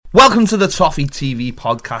Welcome to the Toffee TV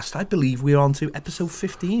Podcast. I believe we're on to episode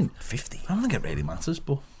 15. 50. I don't think it really matters,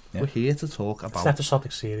 but we're here to talk about... It's an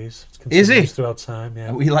episodic series. Is it? Throughout time, yeah.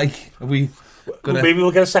 Are we gonna... Maybe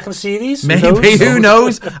we'll get a second series? Maybe, who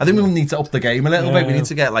knows? I think we need to up the game a little bit. We need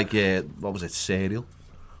to get, what was it, cereal?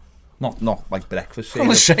 Not like breakfast cereal. I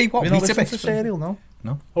was going to say, what? We're not listening to cereal, no?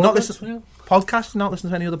 No. Not listen podcast? Not listen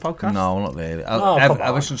to any other podcast? No, not really. I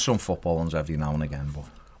listen to some football ones every now and again, but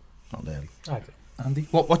not really. Okay. Andy,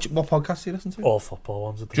 what podcast do you listen to? All football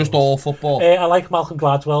ones. Just all football? I like Malcolm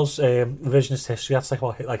Gladwell's revisionist history. That's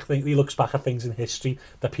like he looks back at things in history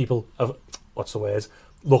that people have,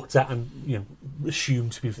 looked at and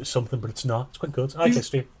assumed to be something, but it's not. It's quite good. I like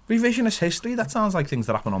history. Revisionist history? That sounds like things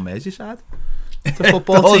that happen on Merseyside. The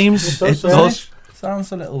football teams. It does.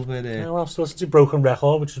 Sounds a little bit... Well, I listen to Broken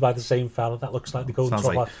Record, which is by the same fella. That looks like they go sounds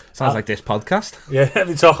and talk about... like this podcast. Yeah,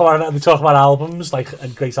 they talk about albums,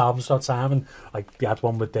 and great albums throughout time, and they had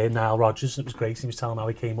one with Nile Rodgers, and it was great. He was telling how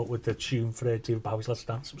he came up with the tune for David Bowie's Let's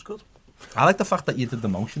Dance. It was good. I like the fact that you did the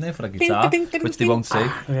motion there for a guitar, which they won't see.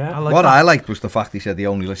 Yeah. I liked was the fact he said he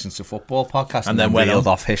only listens to football podcasts and then reeled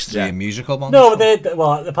off history and musical ones. No,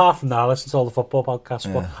 apart from that, I listen to all the football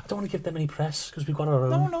podcasts, but I don't want to give them any press because we've got our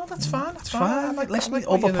own. No, that's fine. That's fine. Listening to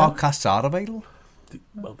other podcasts are available.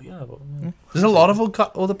 Well, yeah, but there's a lot of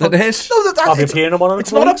other podcasts. There is. No,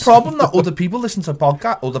 it's not a problem that other people listen to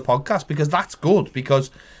other podcasts, because that's good,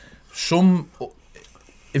 because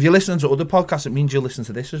if you're listening to other podcasts, it means you'll listen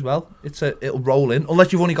to this as well. It'll roll in.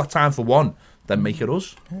 Unless you've only got time for one, then make it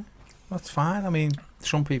us. Yeah, that's fine. I mean,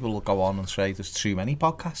 some people will go on and say there's too many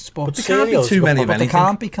podcasts, but there can't be too many of anything.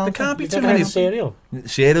 There can't be too many. Serial.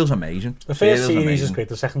 Serial's amazing. The first series is great.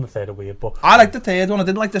 The second and third are weird, but I like the third one. I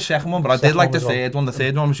didn't like the second one, but I did like the third one. The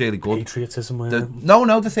third one was really good. Patriotism. The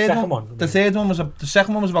third one. The third one was the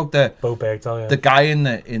second one was about the Bo Bergdahl, the guy in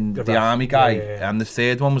the army guy, and the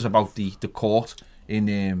third one was about the court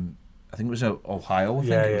in I think it was Ohio. I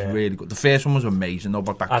think it was really good. The first one was amazing.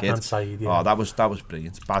 About that kid. Oh, that was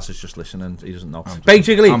brilliant. Baz is just listening. He doesn't know.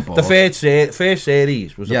 Basically, the first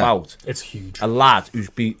series was about it's huge. A lad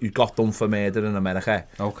who got done for murder in America.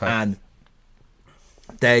 Okay. And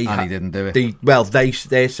he didn't do it.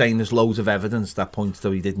 They're saying there's loads of evidence that points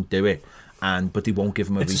to he didn't do it, but they won't give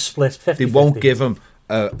him a split 50-50. They won't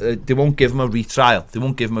give him a retrial. They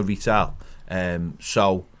won't give him a retrial.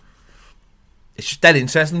 So. It's just dead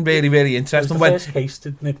interesting, really, really interesting. The first case,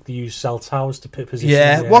 didn't it? They use cell towers to pit position.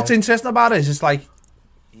 Yeah, what's interesting about it is it's like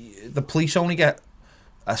the police only get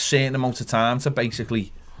a certain amount of time to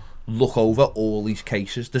basically look over all these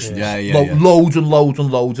cases. There's loads and loads and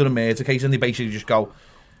loads of the murder cases, and they basically just go,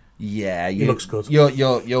 he looks good.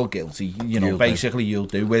 You're guilty. Basically you'll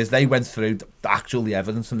do. Whereas they went through the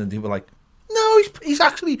evidence, and then they were like, no, he's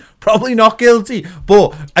actually probably not guilty.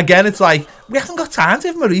 But again, it's like we haven't got time to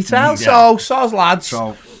give him a retrial. So soz lads.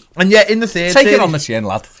 And yet in the third take it on the chin,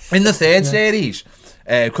 lad. In the third series,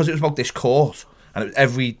 because it was about this court, and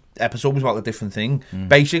every episode was about a different thing.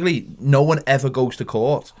 Basically, no one ever goes to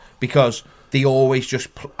court because they always just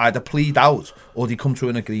either plead out or they come to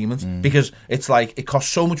an agreement, because it's like it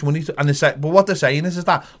costs so much money. But what they're saying is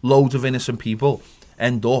that loads of innocent people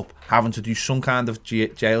end up having to do some kind of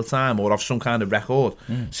jail time or have some kind of record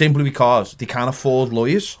simply because they can't afford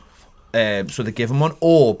lawyers, so they give them one,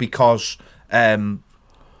 or because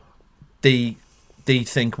they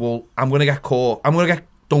think, well, I'm going to get caught, I'm going to get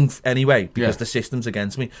done anyway because the system's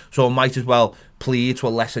against me, so I might as well plead to a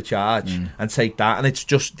lesser charge and take that. And it's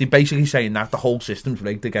just, they're basically saying that the whole system's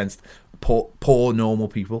rigged against poor normal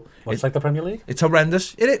people. It's like the Premier League. It's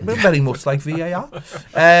horrendous. It very much like VAR.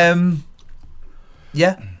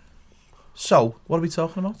 Yeah. So, what are we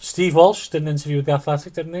talking about? Steve Walsh did an interview with The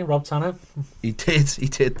Athletic, didn't he? Rob Tanner. He did.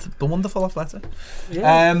 The wonderful Athletic.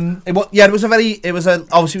 Yeah. It was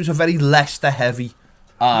a very Leicester heavy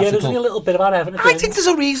article. Yeah, there's only a little bit about Everton. I think there's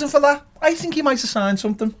a reason for that. I think he might have signed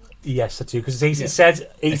something. Yes, I do, because it said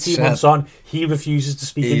 18 months on, he refuses to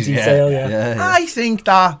speak in detail. Yeah. I think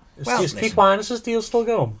that... Is Keith Winers' deal still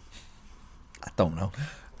going? I don't know.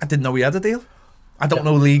 I didn't know he had a deal. I don't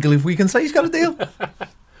know legally if we can say he's got a deal.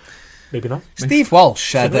 Maybe not. Steve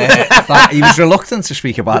Walsh said that he was reluctant to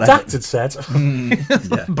speak about Redacted said.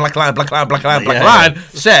 Black line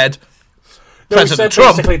said... No, he said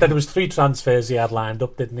Trump. Basically that there was 3 transfers he had lined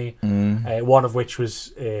up, didn't he? One of which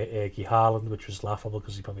was Ergy Haaland, which was laughable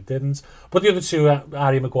because he probably didn't. But the other 2 are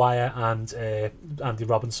Harry Maguire and Andy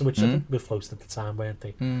Robinson, which I think were floated at the time, weren't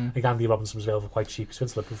they? I think Andy Robinson was available quite cheap. He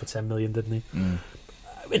went to Liverpool for 10 million, didn't he?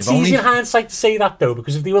 It's easy in hindsight to say that, though,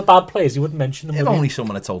 because if they were bad players, he wouldn't mention them. If only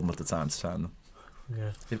someone had told him at the time to sign them.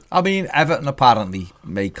 Yeah. I mean, Everton apparently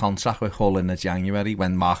made contact with Hull in January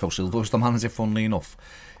when Marco Silva was the manager, funnily enough.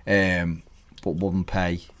 but wouldn't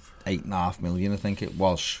pay $8.5 million, I think it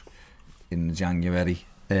was, in January.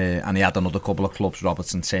 And he had another couple of clubs,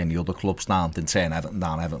 Robertson turned the other clubs down, didn't turn Everton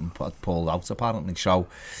down, Everton pulled out apparently. So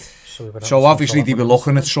obviously they were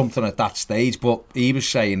looking at something at that stage, but he was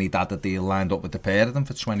saying he'd had a deal lined up with the pair of them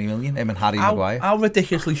for $20 million, him and Harry Maguire. How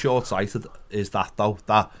ridiculously short-sighted is that though?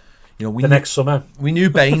 That, you know, next summer we knew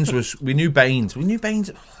Baines. Listen,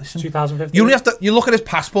 2015. you only have to. You look at his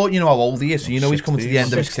passport. You know how old he is, so you know 16, he's coming to the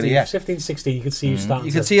end of his career. 15, 16. You could see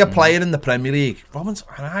you could see a player in the Premier League. Robinson,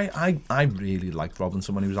 and I really liked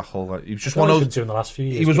Robinson when he was a whole. He was just one of those. In the last few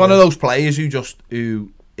years, he was one of those players who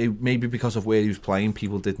maybe because of where he was playing,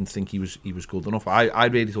 people didn't think he was good enough. I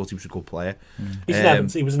really thought he was a good player.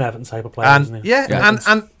 He was an Everton type of player, wasn't he? Yeah,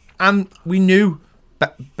 and we knew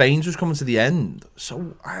Baines was coming to the end,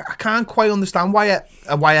 so I can't quite understand why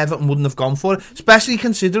Everton wouldn't have gone for it, especially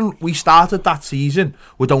considering we started that season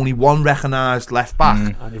with only one recognised left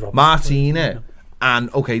back, Martina, and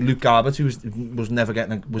Luke Garbett, who was never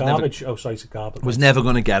getting was never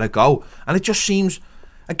going to get a go, and it just seems,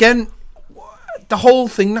 again, the whole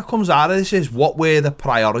thing that comes out of this is what were the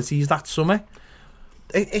priorities that summer.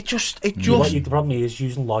 It just. The problem is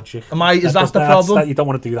using logic. Is that the problem? You don't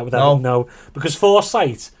want to do that with Everton, no. Because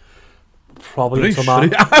foresight, probably Bruce. I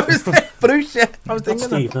was thinking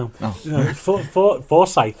Steve, no.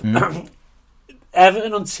 Foresight.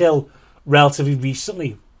 Everton until relatively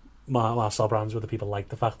recently, Marcel Brands were the people like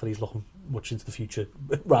the fact that he's looking much into the future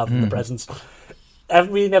rather than the present.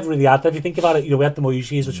 Everton never really had. If you think about it, we had the Moyes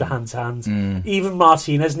years, which were hand to hand. Even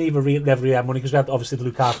Martinez never really had money because we had obviously the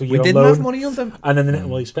Lukaku year. We didn't have money on them, and then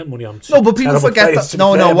he spent money on. No, but people forget that.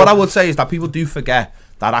 No. What I would say is that people do forget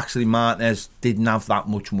that actually Martinez didn't have that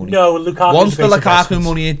much money. No, Lukaku. Once the Lukaku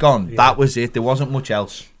money had gone, that was it. There wasn't much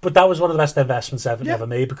else. But that was one of the best investments Everton ever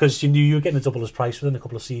made because you knew you were getting a double his price within a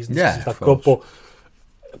couple of seasons. Yeah, that good. But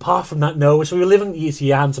apart from that, no. So we were living year to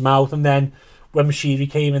year, hand to mouth, and then when Mashiri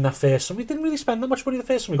came in that first summer, we didn't really spend that much money the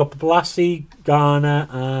first summer. We got Balassi, Garner,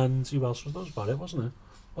 and who else was? That was about it, wasn't it?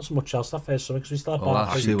 Wasn't much else that first summer because we still had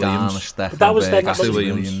Ashley Williams. But that was then.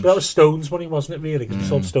 That was Stones money, wasn't it? Really, because we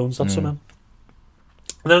sold Stones that summer.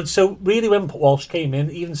 And then, so really, when Walsh came in,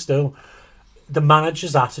 even still, the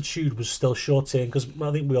manager's attitude was still short term because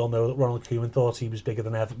I think we all know that Ronald Koeman thought he was bigger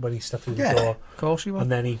than ever when he stepped through the door. Of course he was.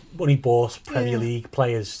 And then when he bought Premier League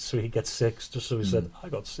players so he gets 6, just so he said, I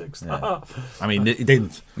got 6. Yeah. I mean, he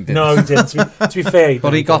didn't. No, he didn't. To be fair,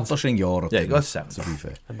 but he got us in Europe. Yeah, he got 7. To be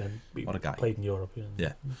fair, and then what a guy. Played in Europe.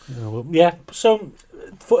 Yeah. So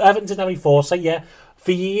Everton didn't have any foresight. Yeah,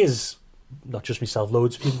 for years, not just myself,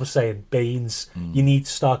 loads of people were saying, Baines, you need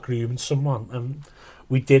to start grooming someone.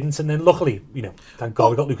 We didn't, and then luckily, thank God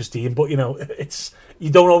we got Lucas Dean. But it's you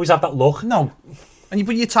don't always have that luck. No,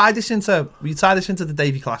 but you tie this into the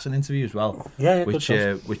Davy Klassen interview as well. Yeah, which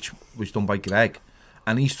was done by Greg,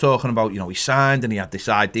 and he's talking about he signed and he had this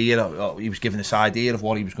idea. He was given this idea of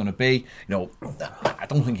what he was going to be. I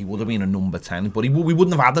don't think he would have been a number 10, but we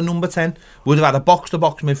wouldn't have had a number 10. We'd have had a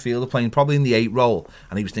box-to-box midfielder playing probably in the 8 role,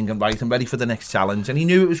 and he was thinking, right, I'm ready for the next challenge, and he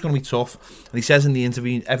knew it was going to be tough. And he says in the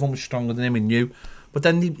interview, everyone was stronger than him and knew. But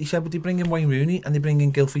then he said, but they bring in Wayne Rooney and they bring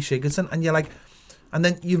in Gylfi Sigurdsson, and you're like, and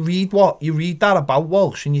then you read that about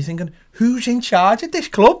Walsh, and you're thinking, who's in charge of this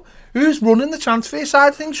club? Who's running the transfer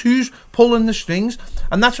side of things? Who's pulling the strings?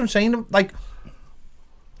 And that's what I'm saying. Like,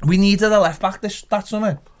 we needed a left back that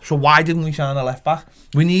summer, so why didn't we sign a left back?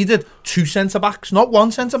 We needed 2 centre backs, not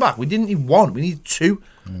 1 centre back. We didn't need 1. We needed 2,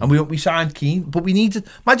 and we signed Keane. But we needed.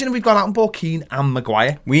 Imagine if we'd gone out and bought Keane and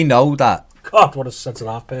Maguire. We know that. God, what a centre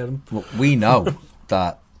half pair. We know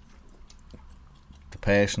that the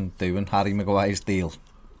person doing Harry Maguire's deal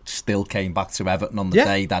still came back to Everton on the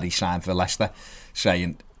day that he signed for Leicester,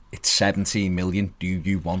 saying it's 17 million. Do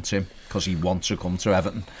you want him? Because he wants to come to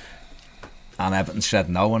Everton. And Everton said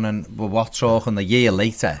no. And then we're talking a year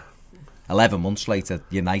later, 11 months later,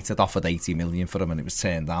 United offered 80 million for him, and it was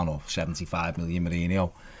turned down, or 75 million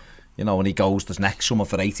Mourinho. And he goes this next summer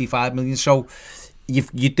for 85 million. So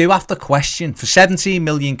you do have to question for 17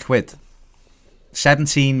 million quid.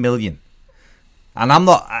 17 million. And I'm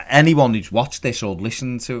not, anyone who's watched this or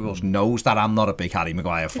listened to us knows that I'm not a big Harry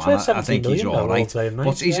Maguire fan. I think he's alright.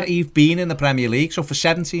 But he's been in the Premier League, so for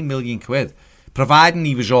 17 million quid, providing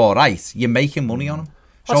he was alright, you're making money on him.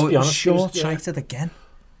 So it's short-sighted again.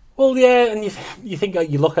 Well, yeah, and you think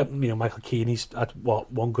you look at Michael Keane. He's had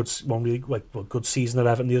one really good season at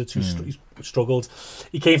Everton. The other 2, struggled.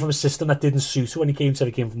 He came from a system that didn't suit him when he came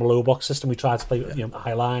from a low block system. We tried to play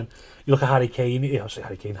high line. You look at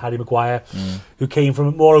Harry Maguire, who came from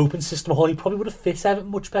a more open system. He probably would have fit Everton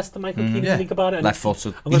much better than Michael Keane. If you think about it.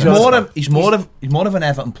 Left-footed. He's more of an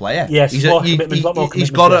Everton player. Yes, he's got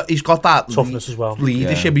that toughness as well.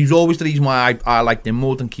 Leadership. He's always the reason why I liked him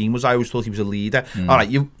more than Keane was. I always thought he was a leader. All right,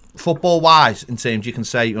 football-wise, in terms you can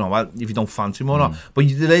say, if you don't fancy him or not, but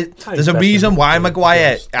there's a reason why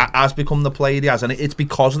Maguire has become the player he has, and it's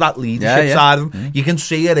because of that leadership side of him. You can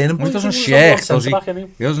see it in him. He doesn't shake, does he?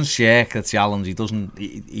 He doesn't shake the challenge.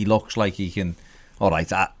 He looks like he can. All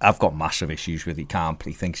right, I've got massive issues with he can't.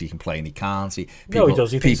 He thinks he can play and he can't.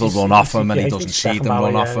 People run off him and he doesn't see them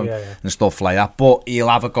run off him and stuff like that. But he'll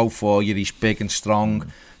have a go for you. He's big and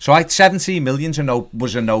strong. So 17 million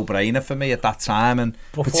was a no-brainer for me at that time, and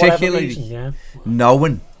particularly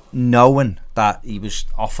knowing that he was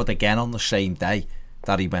offered again on the same day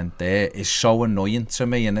that he went there is so annoying to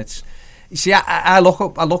me. And it's, you see, I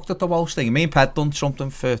looked at the whole thing. Me and Ped done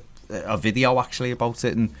something for a video actually about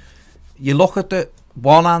it, and you look at the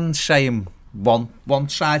one hand saying one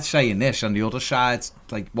side saying this, and the other side,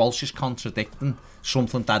 like, Walsh is contradicting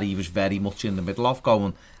something that he was very much in the middle of,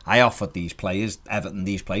 going, I offered Everton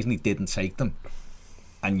these players, and he didn't take them.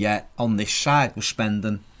 And yet, on this side, we're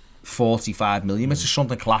spending 45 million, which is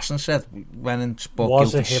something Klassen said when in spoke.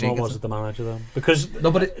 Was it him or was it the manager, though? Because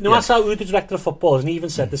no matter who the director of football is, and he even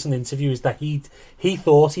said this in an interview, is that he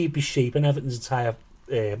thought he'd be shaping Everton's entire...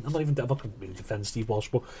 I'm not going to really defend Steve Walsh,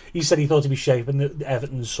 but he said he thought he'd be shaping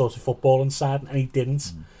Everton's sort of footballing side, and he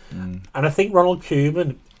didn't. And I think Ronald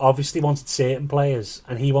Koeman obviously wanted certain players,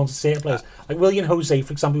 and he wanted certain players. Like William Jose,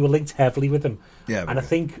 for example, were linked heavily with him. Yeah, and I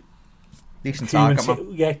think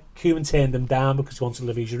Koeman turned him down because he wanted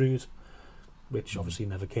Olivier Giroud, which obviously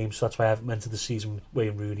never came. So that's why I haven't entered the season with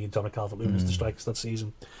Wayne Rooney and Donna Calvert-Lewin as the strikers that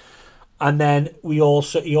season. And then he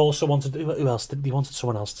also wanted, who else? He wanted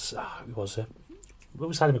someone else to. Who was it? It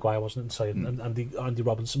was Harry Maguire, wasn't it? Sorry, and Andy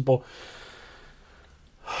Robinson. But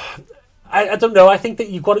I don't know. I think that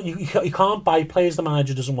you can't buy players the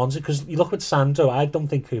manager doesn't want it, because you look at Sandro. I don't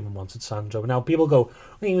think Koeman wanted Sandro. Now people go,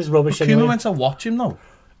 he was rubbish. But anyway. Koeman went to watch him though.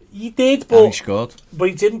 He did, but he scored. But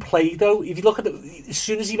he didn't play though. If you look at as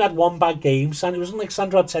soon as he had one bad game, it wasn't like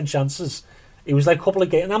Sandro had 10 chances. It was like a couple of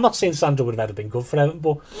games. And I'm not saying Sandro would have ever been good for Everton,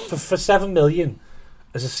 but for 7 million.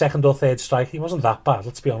 As a second or third striker, he wasn't that bad.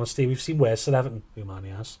 Let's be honest here. We've seen worse at Everton.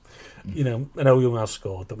 Umani has. I know Umani has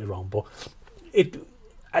scored, don't be wrong, but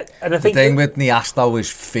I think the thing with Nias though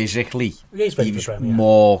is physically he was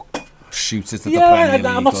more suited to the Premier League.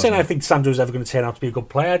 I'm not saying I think Sandro's ever going to turn out to be a good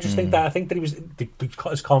player. I just think that he was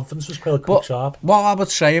his confidence was quite sharp. What I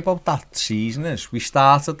would say about that season is we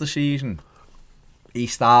started the season. He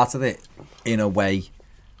started it in a way.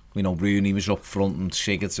 Rooney was up front and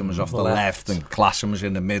Sigurdsson was off the left and Klassen was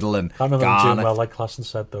in the middle and I remember him doing well, like Klassen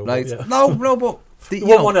said, though. Right? But, yeah. No, but he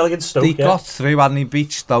won 1-0 against Stoke. He got through and he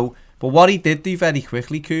beat Stoke. But what he did do very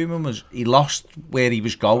quickly, Koeman, was he lost where he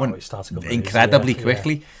was going incredibly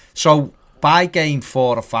quickly. Yeah. So by game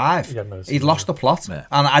 4 or 5, he'd lost the plot, and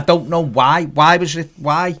I don't know why. Why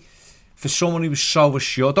for someone who was so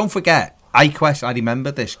assured? Don't forget, I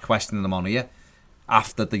remember this questioning him on here.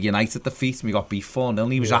 After the United defeat, we got beat 4-0,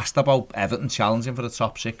 and he was asked about Everton challenging for the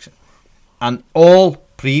top 6. And all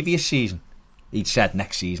previous season, he'd said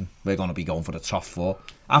next season, we're going to be going for the top 4.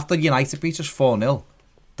 After United beat us 4-0,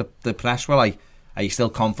 the press were like, are you still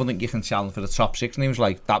confident you can challenge for the top 6? And he was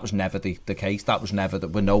like, that was never the case. That was never,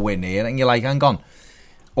 we're nowhere near. And you're like, hang on.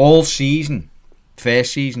 All season,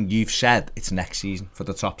 first season, you've said it's next season for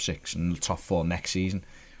the top 6 and the top 4 next season.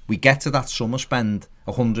 We get to that summer, spend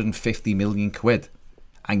 150 million quid.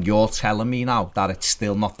 And you're telling me now that it's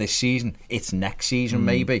still not this season, it's next season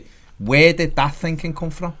maybe. Where did that thinking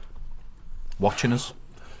come from? Watching us.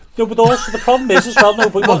 No, but also the problem is as well,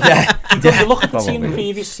 you look at the team the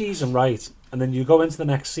previous season, right, and then you go into the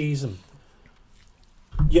next season.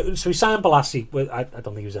 So we signed Balassi. I don't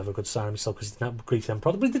think he was ever a good sign himself because he didn't have a great end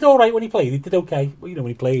product, but he did all right when he played. He did okay, when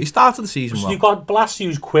he played. He started the season well. You've got Balassi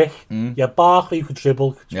who's quick. You had Barkley who could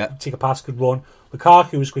dribble, take a pass, could run.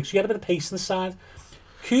 Lukaku was quick, so you had a bit of pace on the side.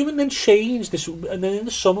 Koeman then changed this, and then in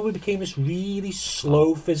the summer we became this really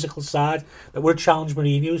slow physical side that would have challenged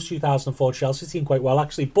Mourinho's 2004 Chelsea team quite well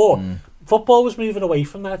actually. But football was moving away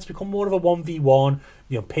from that. It's become more of a 1v1,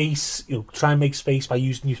 pace, try and make space by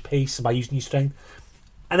using your pace and by using your strength.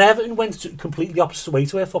 And Everton went completely the opposite way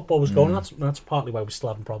to where football was going. That's partly why we're still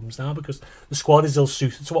having problems now, because the squad is ill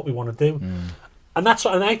suited to what we want to do. And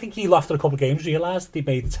I think he, after a couple of games, realised that he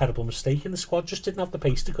made a terrible mistake in the squad. Just didn't have the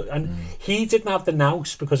pace to, and he didn't have the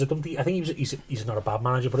nous, because I think he's not a bad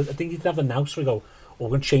manager, but I think he didn't have the nous. So we go, we're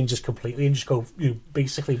going to change this completely and just go,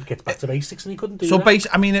 basically get back to basics, and he couldn't do so that.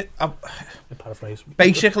 I mean, paraphrase.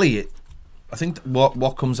 Basically, I think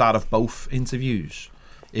what comes out of both interviews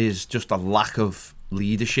is just a lack of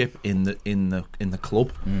leadership in the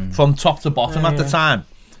club from top to bottom at the time,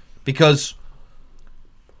 because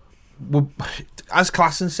as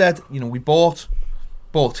Klassen said, we bought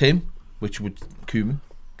him, which would Koeman,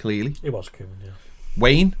 clearly. It was Koeman, yeah.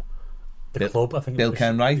 Wayne, the club, I think. Bill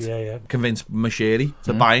Kenwright, convinced Mashiri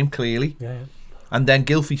to buy him, clearly. Yeah. And then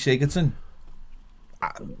Gylfi Sigurdsson,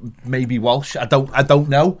 maybe Walsh. I don't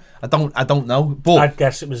know. But I'd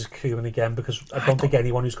guess it was Koeman again, because I don't think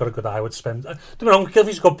anyone who's got a good eye would spend. Don't get me wrong,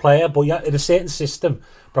 Gylfi's a good player, but in a certain system.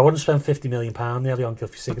 But I wouldn't spend £50 million nearly on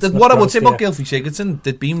Gylfi Sigurdsson. What I would say about Gylfi Sigurdsson,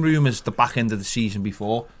 there'd been rumours the back end of the season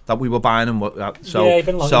before that we were buying him. He'd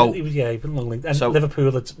been long linked. And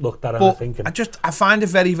Liverpool had looked at him, I think. I find it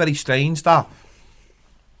very, very strange that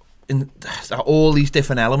that all these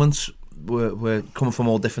different elements were coming from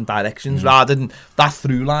all different directions, rather than that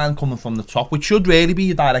through line coming from the top, which should really be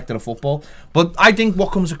your director of football. But I think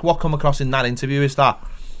what come across in that interview is that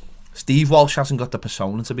Steve Walsh hasn't got the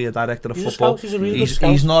persona to be a director of football.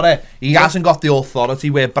 He's not he hasn't got the authority,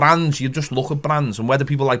 where Brands, you just look at Brands, and whether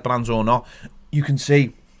people like Brands or not, you can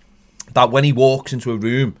see that when he walks into a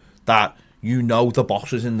room, that the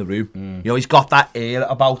boss is in the room. He's got that air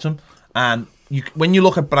about him. And when you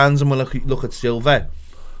look at Brands and we look at Silva,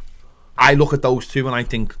 I look at those two and I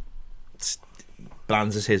think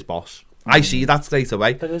Brands is his boss. I see that straight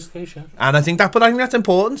away. That is the case, yeah. And I think that's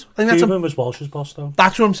important. Koeman was Walsh's boss, though.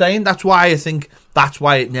 That's what I'm saying. That's why I think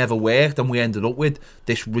it never worked, and we ended up with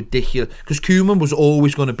this ridiculous. Because Koeman was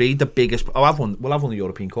always going to be the biggest. We'll have won the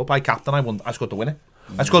European Cup. I scored the winner.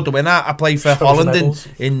 I scored the winner. I played for Holland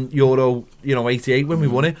in Euro, 88 when we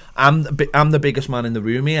won it. I'm the biggest man in the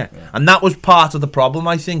room here, and that was part of the problem.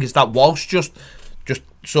 I think is that Walsh just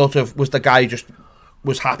sort of was the guy who just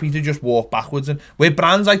was happy to just walk backwards, and where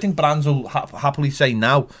Brands, I think Brands will happily say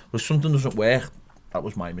now, if something doesn't work, that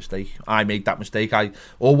was my mistake. I made that mistake.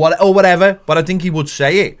 Or whatever. But I think he would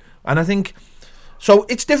say it, and I think. So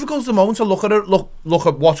it's difficult at the moment to look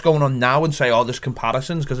at what's going on now and say, there's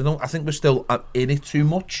comparisons, because I think we're still in it too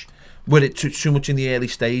much. We're too much in the early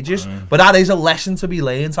stages. But that is a lesson to be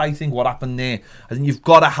learned, I think, what happened there. I think you've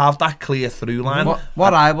got to have that clear through line.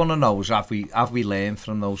 What I want to know is, have we learned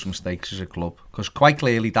from those mistakes as a club? Because quite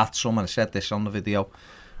clearly that's someone said this on the video.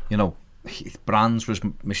 Brands was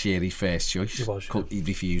Mashiri's first choice. He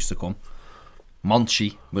refused to come.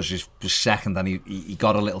 Monchi was his second, and he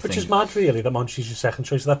got a little thing. Which is mad, really, that Monchi's your second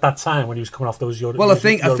choice at that time when he was coming off those European. Well, I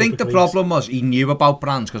think the problem was he knew about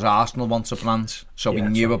Brands, because Arsenal wanted Brands, so he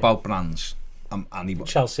knew about Brands. And he,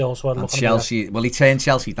 Chelsea also had a look. Chelsea, well, he turned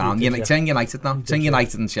Chelsea down. He turned United down. Turned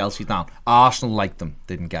United and Chelsea down. Arsenal liked him,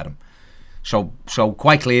 didn't get him. So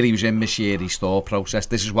quite clearly he was in Mashiri's thought process.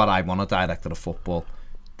 This is what I want a director of football.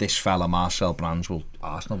 This fella Marcel Brands,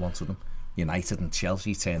 Arsenal wanted him. United and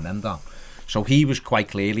Chelsea turned them down. So he was quite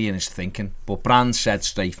clearly in his thinking. But Brands said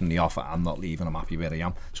straight from the off, I'm not leaving, I'm happy where I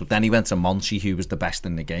am. So then he went to Monchi, who was the best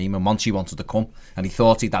in the game, and Monchi wanted to come, and he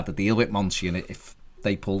thought he'd had to deal with Monchi, and if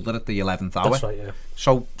they pulled it at the 11th hour. That's right, yeah.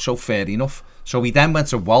 So fair enough. So he then went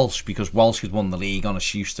to Walsh, because Walsh had won the league on a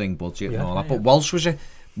shoestring budget and all that. But Walsh was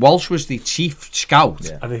the chief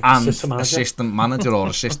scout and assistant manager or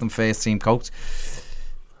assistant first team coach.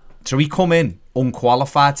 So he come in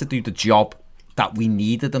unqualified to do the job that we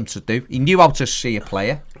needed him to do. He knew how to see a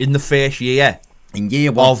player in the first year. In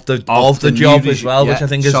year one of the job as well, which I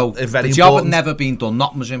think is very important. The job had never been done,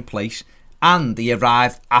 nothing was in place, and he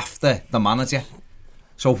arrived after the manager.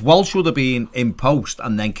 So if Walsh would have been in post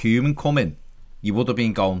and then Koeman come in, you would have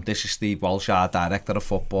been going, this is Steve Walsh, our director of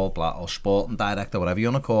football, blah, or sporting director, whatever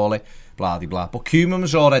you want to call it, blah, blah, blah. But Koeman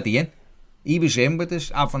was already in. He was in with his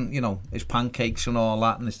having, his pancakes and all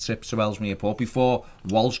that, and his trips to Ellesmere Port before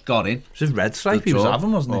Walsh got in. It was red stripe he was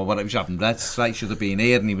having, wasn't it? Or what he was having, red stripe, should have been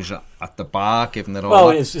here, and he was at the bar giving it all. Well,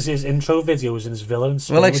 his intro video was in his villa in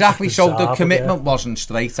Spain. Well, exactly. So the commitment wasn't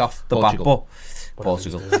straight off the bat.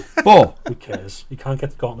 Portugal. But who cares? He can't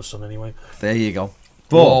get caught in the sun anyway. There you go.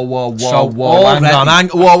 Whoa!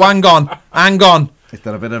 Hang on. Is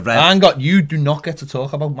there a bit of red? Hang on. You do not get to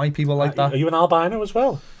talk about my people like that. Are you an albino as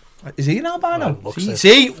well? Is he an albino?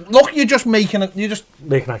 See, look, you're just making accusations.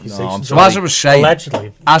 No, so as I was saying,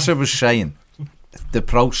 allegedly, the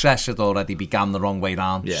process had already began the wrong way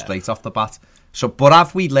round, straight off the bat. So, but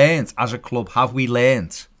have we learned as a club? Have we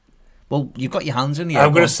learned? Well, you've got your hands in the air.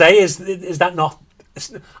 I'm going to say, is that not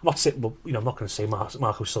I'm not saying, well, I'm not going to say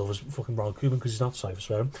Marco Silva's fucking Ronald Koeman because he's not. Sorry for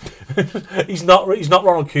swearing. He's not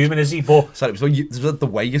Ronald Koeman, is he? But sorry, it was the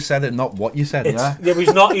way you said it, not what you said. Yeah, but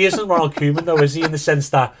he's not. He isn't Ronald Koeman though, is he? In the sense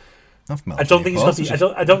that I don't think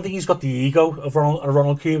he's got the ego of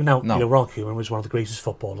Ronald Koeman. Now, Ronald Koeman was one of the greatest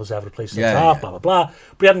footballers ever to play centre half, blah blah blah.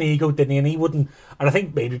 But he had an ego, didn't he? And he wouldn't. And I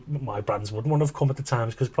think maybe my brands wouldn't want to have come at the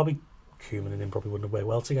times because probably Koeman and him probably wouldn't have worked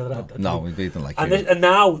well together. No, we didn't like. And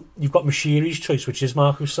now you've got Mashiri's choice, which is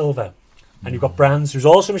Marco Silva, and you've got Brands, who's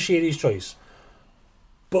also Mashiri's choice.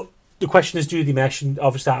 But the question is, do they mesh? And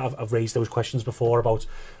obviously, I've raised those questions before about.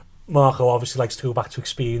 Marco obviously likes to go back to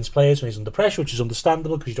experienced players when he's under pressure, which is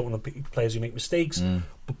understandable because you don't want to pick players who make mistakes.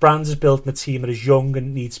 But Brands is building a team that is young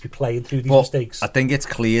and needs to be playing through these mistakes. I think it's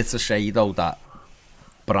clear to say, though, that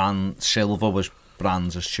Silva was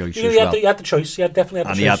Brands' choice as well. He had the choice. He definitely had the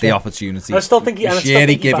choice. And he had the opportunity. And I still think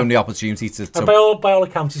he gave him the opportunity to... And by all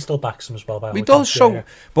accounts, he still backs him as well. He does, so...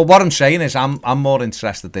 But what I'm saying is, I'm more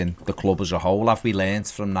interested in the club as a whole. Have we learned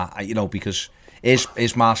from that? Because...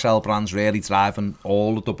 Is Marcel Brands really driving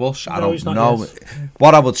all of the bus? I don't know.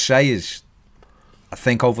 What I would say is, I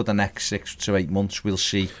think over the next 6 to 8 months we'll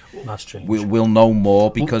see. We'll know more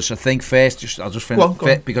because I think I'll just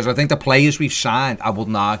finish because I think the players we've signed, I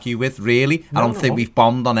wouldn't argue with really. I don't think we've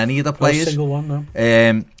bombed on any of the players. No single one,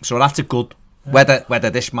 no. So that's a good. Yeah. Whether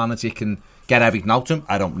this manager can get everything out of him,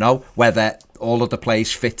 I don't know. Whether all of the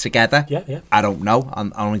players fit together, I don't know.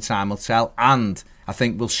 And only time will tell. And I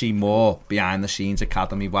think we'll see more behind the scenes,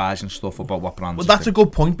 academy-wise and stuff about what Brands. Well, that's a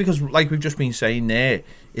good point because, like we've just been saying there,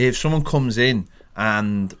 if someone comes in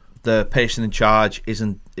and the person in charge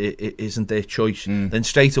isn't their choice, then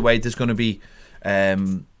straight away there's going to be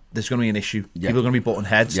an issue. Yeah. People are going to be butting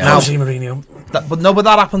heads. Yeah. Now, Mourinho. But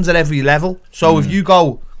that happens at every level. So if you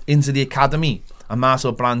go into the academy and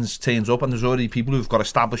Marcel Brands turns up and there's already people who've got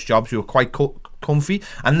established jobs who are quite comfy,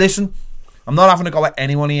 and listen, I'm not having to go at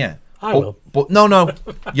anyone here. I will. But no,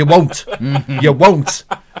 you won't. You won't.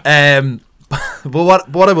 But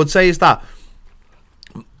what I would say is that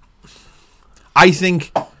I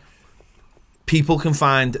think people can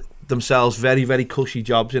find themselves very, very cushy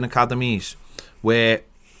jobs in academies where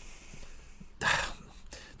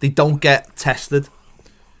they don't get tested.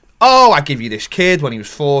 Oh, I give you this kid when he was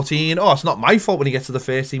 14. Oh, it's not my fault when he gets to the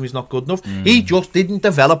first team he's not good enough. He just didn't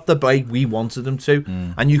develop the way we wanted him to.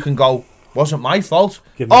 And you can go, wasn't my fault.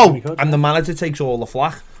 And the manager takes all the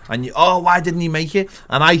flack. And why didn't he make it?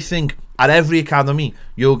 And I think at every academy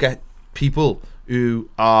you'll get people who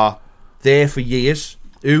are there for years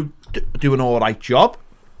who do an alright job,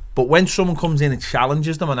 but when someone comes in and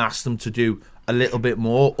challenges them and asks them to do a little bit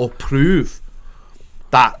more or prove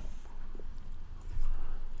that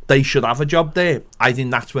they should have a job there, I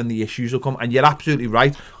think that's when the issues will come. And you're absolutely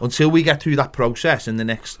right, until we get through that process in the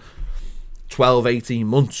next 12-18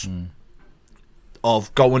 months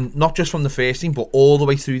of going not just from the first team but all the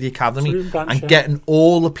way through the academy and getting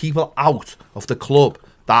all the people out of the club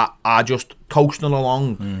that are just coasting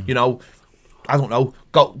along, I don't know,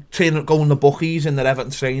 go in the bookies in their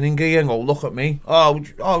Everton training gear and go, look at me,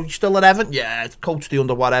 you still at Everton? Yeah, coach the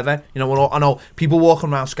under whatever. I know people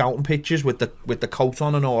walking around scouting pitches with the coat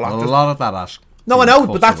on and all that. Well, a lot of that No, I know,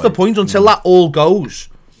 but that's the point. Until that all goes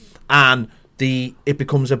and it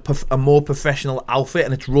becomes a more professional outfit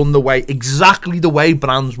and it's run exactly the way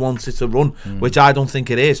Brands wants it to run, which I don't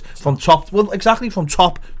think it is. From top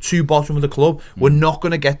to bottom of the club, we're not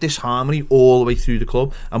going to get this harmony all the way through the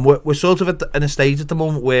club, and we're sort of in a stage at the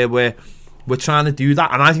moment where we're trying to do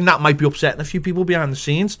that, and I think that might be upsetting a few people behind the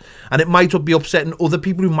scenes, and it might be upsetting other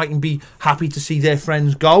people who mightn't be happy to see their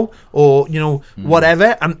friends go, or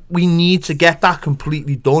whatever, and we need to get that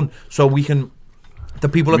completely done so we can. The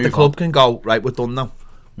people at the club can go, right, we're done now.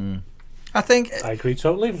 I think... I agree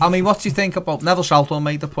totally. I mean, what do you think about... Neville Southall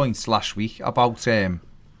made the points last week about the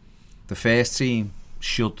first team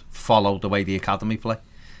should follow the way the academy play.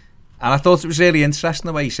 And I thought it was really interesting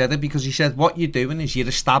the way he said it, because he said what you're doing is you're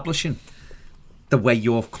establishing the way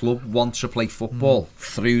your club wants to play football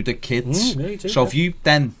through the kids. So if you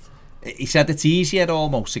then... He said it's easier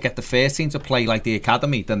almost to get the first team to play like the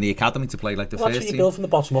academy than the academy to play like the first team. That's what you build from the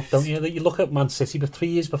bottom up, don't you? You look at Man City, but 3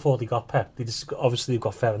 years before they got Pep, obviously they've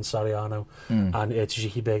got Ferran Soriano and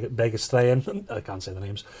Tshiki Begiristain, I can't say the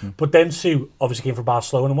names, but them two obviously came from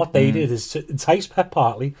Barcelona, and what they did is to entice Pep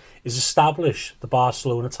partly is establish the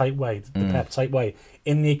Barcelona type way, the Pep type way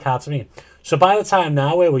in the academy. So by the time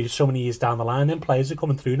now, where we're so many years down the line, then players are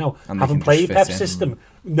coming through now, having played Pep's system,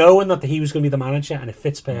 knowing that he was going to be the manager, and it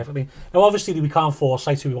fits perfectly. Now, obviously, we can't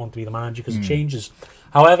foresight who we want to be the manager because it changes.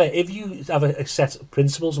 However, if you have a set of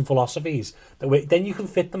principles and philosophies, then you can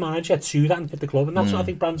fit the manager to that and fit the club, and that's what I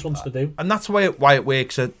think Brands wants to do. And that's why it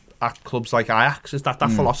works at clubs like Ajax, is that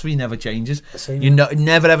philosophy never changes. It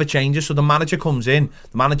never ever changes. So the manager comes in,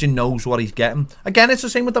 the manager knows what he's getting. Again, it's the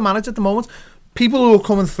same with the manager at the moment. People who are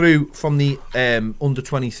coming through from the under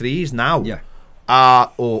 23s now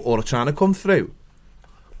or are trying to come through,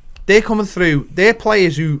 they're coming through. They're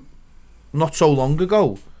players who not so long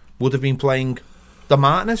ago would have been playing the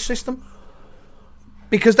Martinez system,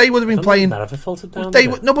 because they would have been playing. Never filtered down.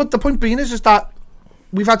 No, but the point being is that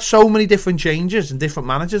we've had so many different changes and different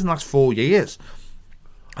managers in the last 4 years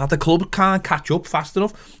that the club can't catch up fast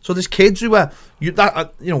enough. So there's kids who are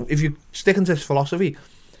if you're sticking to this philosophy,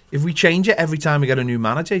 if we change it every time we get a new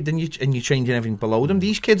manager, then you're changing everything below them.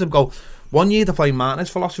 These kids have go 1 year they're playing Martinez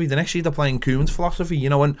philosophy, the next year they're playing Koeman's philosophy,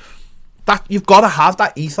 and that you've got to have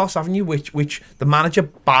that ethos, haven't you, which the manager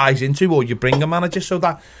buys into, or you bring a manager so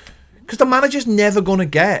that, because the manager's never going to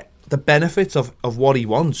get the benefits of what he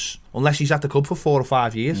wants unless he's at the club for 4 or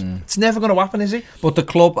 5 years. It's never going to happen, is it? But the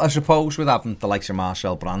club, I suppose, with having the likes of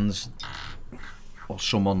Marcel Brands or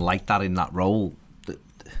someone like that in that role,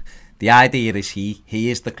 the idea is he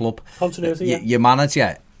is the club. Continuity, your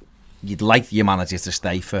manager, you'd like your manager to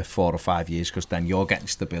stay for 4 or 5 years, because then you're getting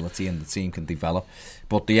stability and the team can develop.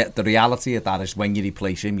 But the reality of that is, when you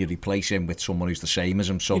replace him with someone who's the same as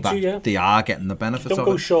him, so they are getting the benefits of it. Don't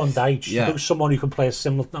go Sean Dyche. You go someone who can play a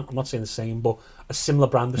similar, I'm not saying the same, but a similar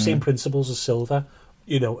brand, the same principles as Silva,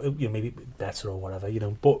 maybe better or whatever,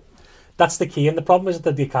 but that's the key. And the problem is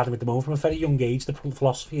that the academy at the moment, from a very young age, the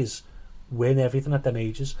philosophy is win everything at them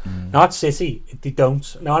ages. Now at City, they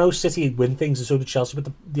don't. Now I know City win things, and so do Chelsea,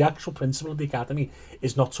 but the actual principle of the academy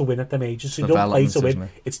is not to win at them ages. So you don't play to win.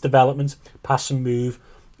 It's development, pass and move,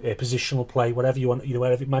 positional play, whatever you want.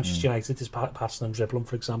 Whatever Manchester United is passing and dribbling,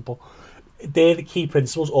 for example. They're the key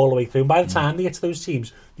principles all the way through. And by the time they get to those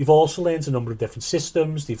teams, you've also learned a number of different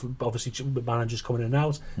systems. They've obviously managers coming in and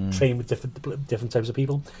out, train with different types of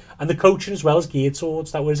people, and the coaching as well is geared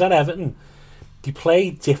towards that. Whereas at Everton, they play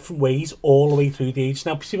different ways all the way through the age.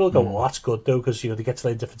 Now, people go, "Oh, that's good though," because they get to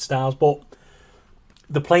learn different styles. But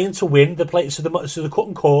they're playing to win. They're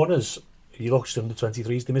cutting corners. You look at under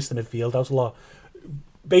 23s; they miss the midfield out a lot.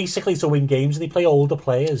 Basically, to win games, and they play older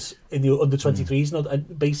players in the under 23s,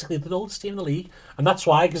 and basically the oldest team in the league. And that's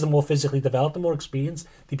why, because they're more physically developed, they're more experienced.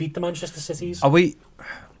 They beat the Manchester Cities.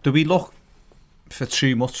 Do we look for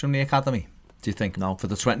too much from the academy? Do you think? No, for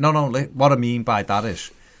the 20. No. What I mean by that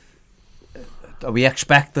is, are we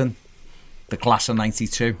expecting the class of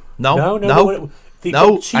 92? No.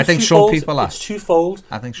 I think some people are. It's twofold.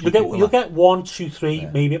 I think you'll get 1, 2, 3,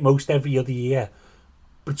 maybe at most every other year.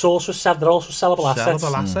 But it's also they're also sellable assets.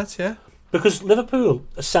 Sellable assets, yeah. Because Liverpool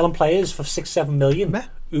are selling players for 6-7 million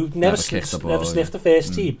who've never sniffed the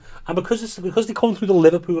first team, and because they come through the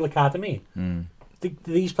Liverpool academy.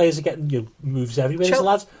 These players are getting moves everywhere. There's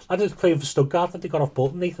lads playing for Stuttgart that they got off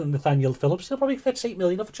Bolton, Nathaniel Phillips. They'll probably fetch 8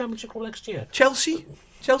 million off a Championship club next year. Chelsea,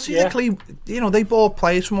 they bought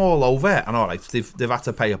players from all over, and all right, they've had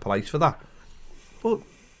to pay a price for that, but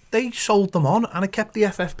they sold them on, and it kept the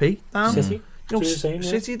FFP down. City.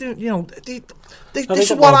 City do. This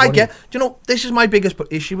is what I get. This is my biggest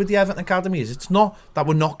issue with the Everton academy. Is it's not that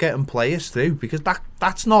we're not getting players through, because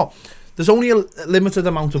that's not. There's only a limited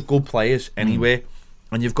amount of good players anywhere,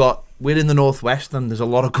 and we're in the Northwest, and there's a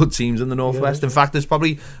lot of good teams in the Northwest. In fact, there's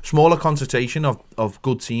probably a smaller concentration of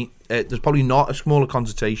good teams. There's probably not a smaller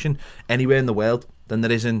concentration anywhere in the world than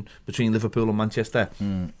there is in between Liverpool and Manchester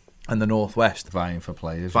and the Northwest. Vying for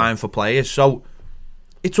players. So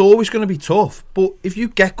it's always going to be tough, but if you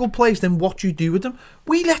get good players, then what do you do with them?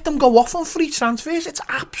 We let them go off on free transfers. It's an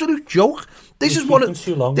absolute joke. This is one of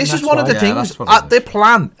the things. Their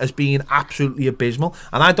plan has been absolutely abysmal,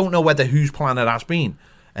 and I don't know whose plan it has been,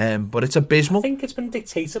 but it's abysmal. I think it's been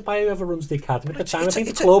dictated by whoever runs the academy at the time. I think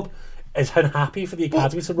the club is unhappy for the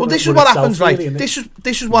academy to run. Well, this is what happens, right?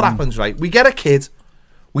 This is what happens, right? We get a kid.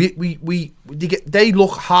 They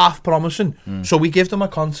look half promising, so we give them a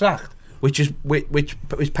contract which is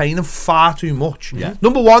paying them far too much. Yeah.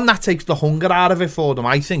 Number one, that takes the hunger out of it for them,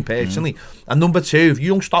 I think, personally. And number two, if you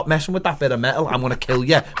don't stop messing with that bit of metal, I'm going to kill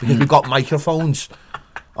you, because we've got microphones.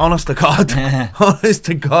 Honest to God. Honest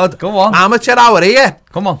to God. Go on. Amateur hour here.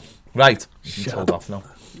 Come on. Right. Hold off now.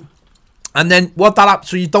 And then what that up,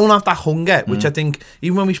 so you don't have that hunger, which I think,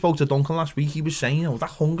 even when we spoke to Duncan last week, he was saying, that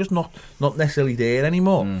hunger's not necessarily there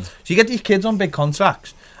anymore. So you get these kids on big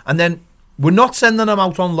contracts, and then We're not sending them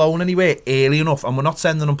out on loan anywhere early enough, and we're not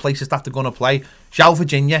sending them places that they're going to play. Shal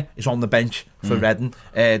Virginia is on the bench for Reading.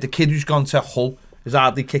 The kid who's gone to Hull has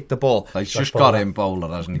hardly kicked the ball. He's just got in bowler,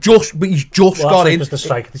 hasn't he? But he's just got in.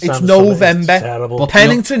 It's November. But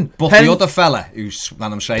Pennington. The other fella who's,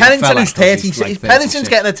 when I'm saying Pennington, who's 36. Pennington's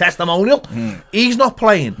getting a testimonial. He's not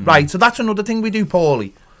playing. Right, so that's another thing we do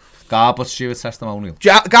poorly. Garbutt's due a testimonial.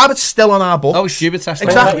 Garbutt's still on our book. Oh, he's due a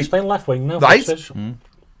testimonial. Exactly. He's playing left wing now. Right.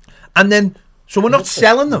 And then, so we're not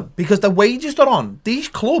selling them because the wages they're on. These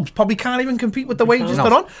clubs probably can't even compete with the wages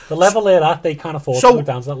they're on. The level they're at, they can't afford to go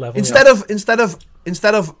down to that level.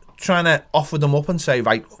 Instead of trying to offer them up and say,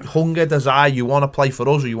 right, hunger, desire, you want to play for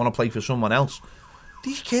us or you want to play for someone else,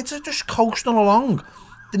 these kids are just coasting along.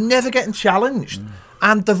 They're never getting challenged.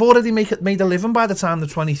 And they've already made a living by the time they're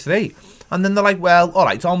 23. And then they're like, well, all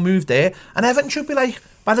right, I'll move there. And Everton should be like,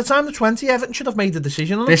 by the time they're 20, Everton should have made the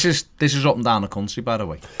decision on this is up and down the country, by the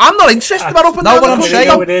way. I'm not interested about up and down the country.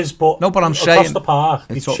 No, it is, but I'm saying across the park,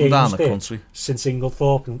 it's up and down the country. Since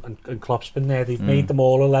Inglethorpe and Klopp's been there, they've made them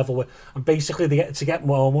all a level. And basically, to get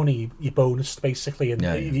more money, you bonus, basically, and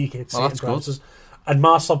you get certain bonuses. And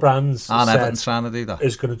Marcel Brands Everton's trying to do that.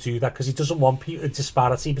 Is going to do that because he doesn't want a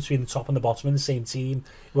disparity between the top and the bottom in the same team.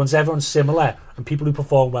 He wants everyone similar, and people who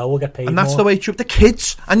perform well will get paid more. And that's the way it should. The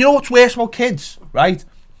kids, and you know what's worse about kids, right?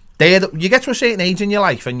 You get to a certain age in your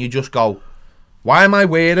life and you just go, why am I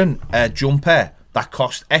wearing a jumper that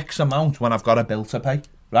costs X amount when I've got a bill to pay,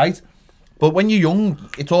 right? But when you're young,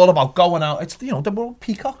 it's all about going out. It's, we're all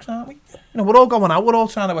peacocks, aren't we? We're all going out. We're all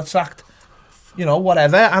trying to attract,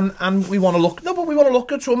 whatever. And we want to look. No, but we want to look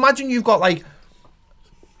good. So imagine you've got like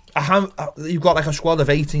a squad of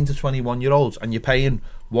 18 to 21-year-olds, and you're paying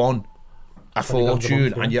one a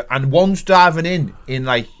fortune, and one's driving in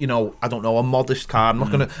like, I don't know, a modest car.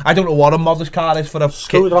 I don't know what a modest car is for a that's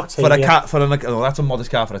a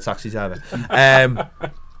modest car for a taxi driver.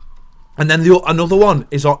 And then another one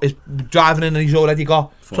is driving in and he's already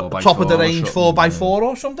got top of the range 4x4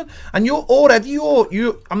 or something. And you're already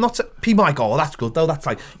I'm not people might go, oh, that's good though. That's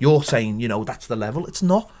like you're saying, that's the level. It's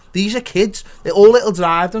not. These are kids. All it'll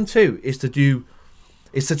drive them to is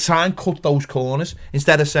to try and cut those corners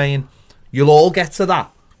instead of saying, you'll all get to that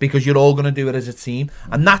because you're all going to do it as a team.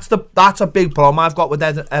 And that's a big problem I've got with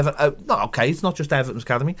Everton. It's not just Everton's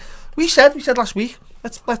academy. We said last week,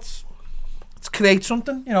 let's create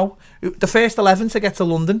something. The first 11 to get to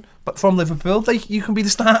London, but from Liverpool, you can be the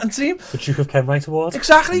starting team. The Duke of Kenmright Award.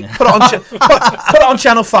 Exactly. Put it on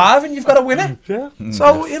Channel 5 and you've got a winner. Yeah.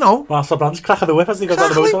 So Marcel Brands cracking the whip as he goes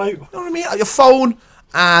down the motorway. You know what I mean? Your phone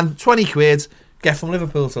and 20 quid. Get from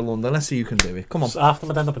Liverpool to London. Let's see who can do it. Come on. So after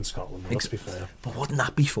we'd end up in Scotland, let's be fair. But wouldn't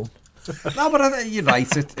that be fun? No, but you're right.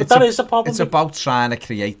 That is a problem. It's about trying to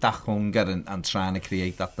create that hunger and trying to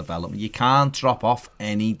create that development. You can't drop off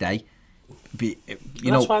any day.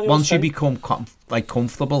 Once you become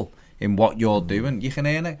comfortable in what you're doing, you can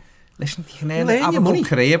earn it. Listen, you can have a good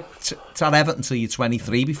career to Everton until you're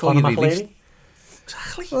 23 before you're released.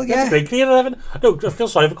 Exactly. Well, yeah. That's a great career, Everton. No, I feel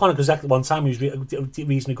sorry for Conor because at one time he was a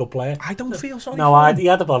reasonably good player. I don't feel sorry. He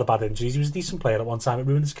had a lot of bad injuries. He was a decent player at one time. It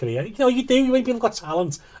ruined his career. You do. When people got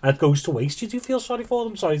talent and it goes to waste, you do feel sorry for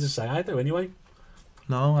them. Sorry to say, I do anyway.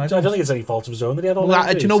 No, I don't think it's any fault of his own that he had all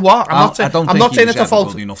do you know what? I'm not saying it's a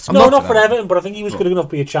fault. No, not for Everton, but I think he was good enough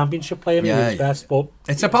to be a championship player. Yeah, he was best. But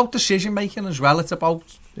it's about decision making as well. It's about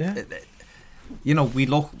we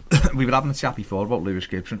were having a chat before about Lewis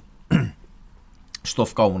Gibson.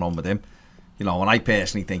 Stuff going on with him, and I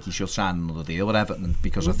personally think he should sign another deal with Everton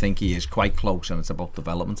because I think he is quite close and it's about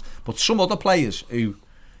development. But some other players who,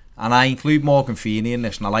 and I include Morgan Feeney in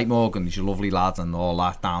this, and I like Morgan, he's a lovely lad and all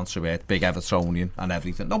that, down to earth, big Evertonian and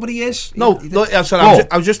everything. No, but he is. I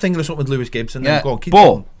was just thinking of something with Lewis Gibson. Yeah, go on, keep but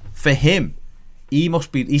going. For him,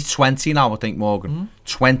 he's 20 now, I think, Morgan.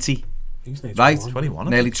 20. He's right,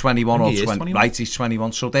 21, nearly 21 or 20. 21. Right, he's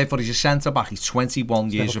 21. So therefore, he's a centre back. He's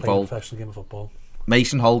 21 years of old. Professional game of football.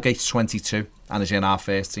 Mason Holgate's 22 and is in our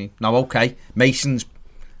first team. Now, okay, Mason's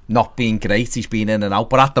not been great. He's been in and out,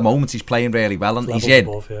 but at the moment he's playing really well, and he's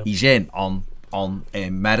in on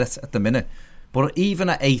merit at the minute. But even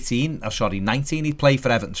at 19, he played for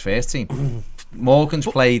Everton's first team. Morgan's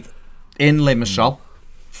played in Limassol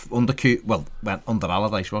under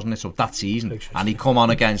Allardyce, wasn't it? So that season, and he come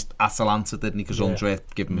on against Atalanta, didn't he? Because Andre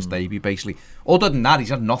gave him his debut, basically. Other than that, he's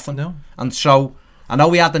had nothing. No. And so I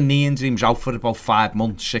know he had a knee injury, he was out for about 5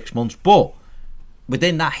 months, 6 months, but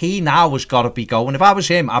within that, he now has got to be going. If I was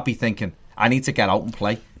him, I'd be thinking, I need to get out and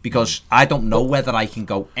play, because I don't know whether I can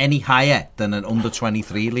go any higher than an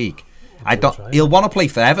under-23 league He'll want to play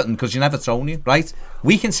for Everton because you're Evertonian, right?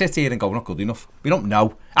 We can sit here and go, not good enough. We don't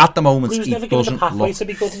know. At the moment, he was never given the pathway to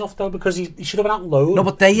be good enough, though, because he should have been out low. No,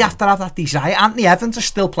 but they have to have that desire. Anthony Evans is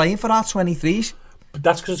still playing for our 23s. But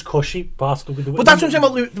that's because it's cushy. But that's what I'm saying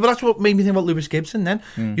about. But that's what made me think about Lewis Gibson. Then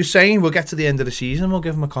you're saying we'll get to the end of the season, and we'll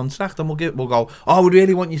give him a contract, and we'll go, oh, we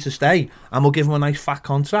really want you to stay, and we'll give him a nice fat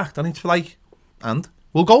contract, and it's like, and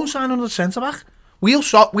we'll go and sign another centre back.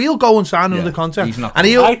 We'll go and sign another contract.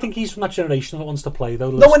 I think he's from that generation that wants to play,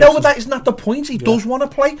 though. No, I know, but that isn't that the point. He does want to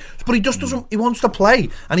play, but he just doesn't. He wants to play,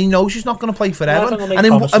 and he knows he's not going to play forever.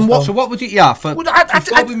 So what would you? Yeah,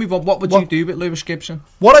 before we move on, what would you do with Lewis Gibson?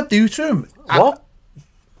 What I'd do to him?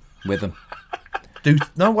 With him?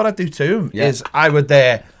 What I'd do to him is I would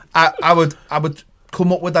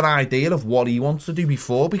come up with an idea of what he wants to do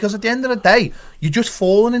before, because at the end of the day, you're just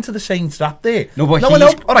falling into the same trap there. No, I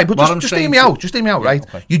know. All right, but just hear me out. Just hear me out, right?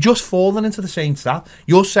 Okay. You're just falling into the same trap.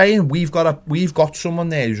 You're saying we've got someone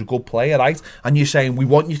there who's a good player, right? And you're saying we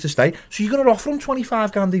want you to stay. So you're going to offer him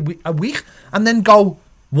 25 grand a week, and then go,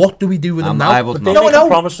 what do we do with him now? I would not.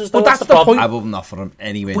 Promises, though, but that's the point. I wouldn't offer him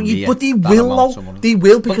anywhere near. But he will, though. They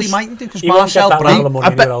will, because he mightn't do, because Marcel Brand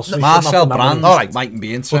mightn't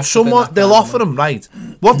be interested. But someone, they'll offer him, right?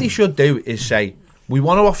 What they should do is say, we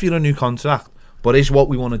want to offer you a new contract, but here's what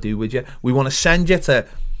we want to do with you. We want to send you to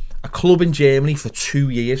a club in Germany for 2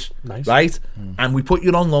 years, right? And we put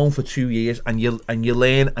you on loan for 2 years, and you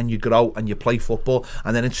learn and you grow and you play football,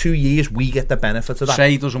 and then in 2 years we get the benefit of that.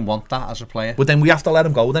 Say he doesn't want that as a player. But then we have to let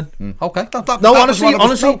him go then. Okay. Honestly,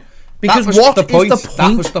 because what is the point?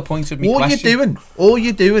 That was the point of me question. All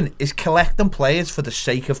you're doing is collecting players for the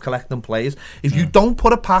sake of collecting players. If you don't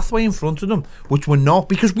put a pathway in front of them, which we're not,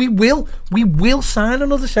 because we will sign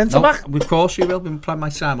another centre back. Of course we will. We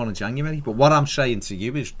might sign one in January. But what I'm saying to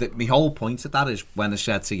you is that my whole point of that is when I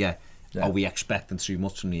said to you, are we expecting too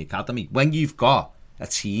much from the academy? When you've got a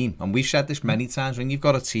team, and we've said this many times, when you've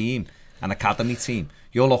got a team, an academy team,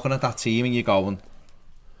 you're looking at that team and you're going,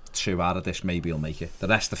 2 out of this maybe will make it. The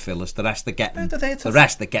rest are fillers. The rest are getting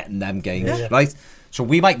them games, right? So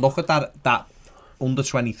we might look at that under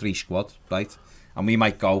 23 squad, right? And we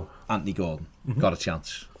might go, Anthony Gordon, got a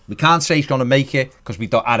chance. We can't say he's going to make it because we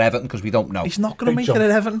don't at Everton, because we don't know. He's not going to make it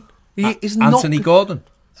at Everton. Anthony Gordon.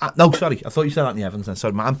 No, sorry. I thought you said Anthony Evans then.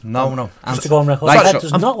 Sorry, man. No. Just to go on record,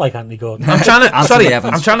 does not like Anthony Gordon. I'm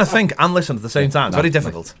trying to think and listen at the same time. It's very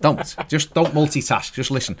difficult. Don't multitask. Just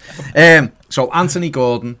listen. So Anthony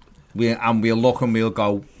Gordon, we'll look and we'll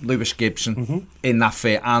go Lewis Gibson in that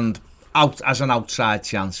fit, and out as an outside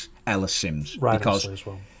chance, Ellis Sims. Right, because as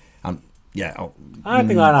well. I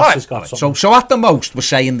think has got something. So at the most we're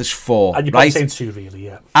saying there's 4. And you're probably saying 2 really,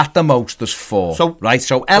 yeah. At the most there's 4.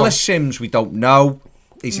 So Ellis Sims we don't know.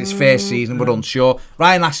 It's his first season, we're unsure.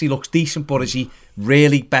 Ryan Ashley looks decent, but is he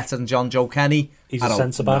really better than John Joe Kenny? He's a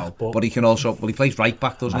centre back, but he can also. Well, he plays right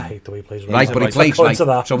back, doesn't he? I hate the way he plays right. But he plays right.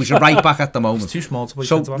 So he's a right back at the moment. He's too small to play.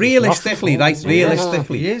 So realistically,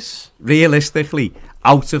 realistically,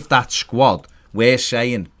 out of that squad, we're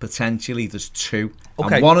saying potentially there's 2,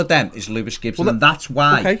 and one of them is Lewis Gibson, and that's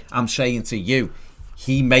why I'm saying to you,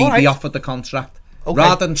 he may be offered the contract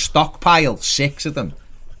rather than stockpile 6 of them.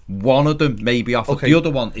 One of them may be offered. The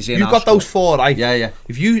other one is in. You've got those 4, right? Yeah.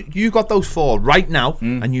 If you got those 4 right now,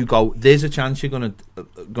 and you go, there's a chance you're gonna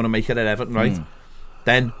make it at Everton, right?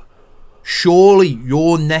 Then surely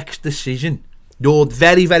your next decision, your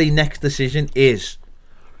very, very next decision is,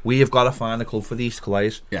 we have got to find a club for these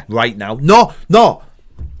players right now. No.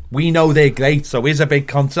 We know they're great, so here's a big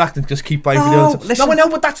contract and just keep playing for the other team. No, I know,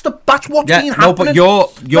 but that's what's been happening. No, but you're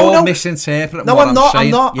misinterpreting what I'm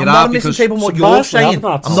saying. I'm not misinterpreting what you're saying.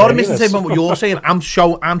 I'm not misinterpreting what you're saying.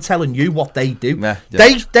 I'm telling you what they do.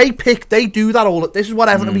 They do that all. This is what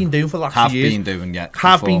Everton have been doing for the last few years.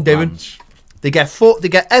 Have been doing. They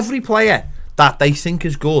get every player that they think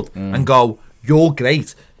is good and go, you're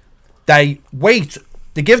great. They wait.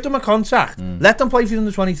 They give them a contract, let them play for the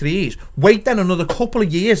under 23s, wait then another couple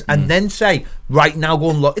of years, and then say, right now go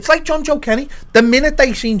and look. It's like John Joe Kenny. The minute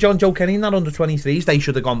they seen John Joe Kenny in that under 23s, they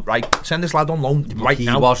should have gone, right, send this lad on loan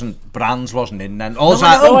now. Brands wasn't in then.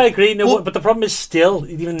 I agree, but the problem is still,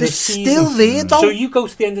 even this season. They're still there, though. So you go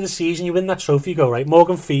to the end of the season, you win that trophy, you go, right,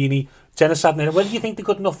 Morgan Feeney, Jenna Sadner, whether you think they're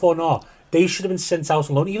good enough or not, they should have been sent out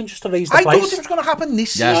alone, even just to raise the price. I thought it was going to happen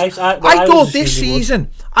this season. Yes. I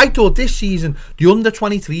thought this season, the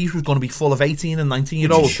under-23s was going to be full of 18 and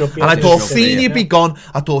 19-year-olds. And I thought Feeney would be gone.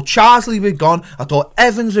 I thought Charsley would be gone. I thought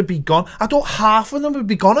Evans would be gone. I thought half of them would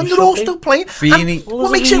be gone, and they're all still playing. Feeney.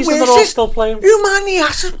 What makes it worse is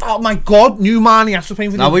Umanias. Oh my God, Umanias is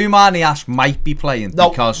playing for Now, Umanias might be playing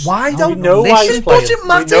because... Why don't we know why he's playing? Doesn't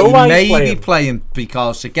matter. He may be playing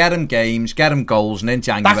because to get him games, get him goals, and in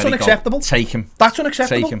January... That's unacceptable. Take him. That's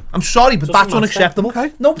unacceptable. Take him. I'm sorry, but that's unacceptable.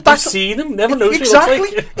 Okay. No, but that's... seen him, never knows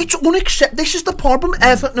exactly. It's unacceptable. This is the problem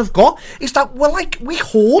Everton have got, is that we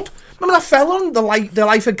hoard. Remember that fella on the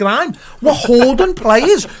Life of Grime? We're hoarding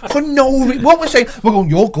players for no reason. What we're saying, we're going,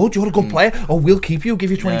 you're good, you're a good player, or we'll keep you, give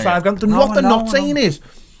you 25 grand. And what they're not saying is,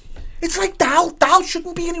 it's like Dal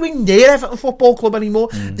shouldn't be anywhere near Everton Football Club anymore.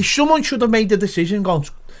 Someone should have made the decision, gone,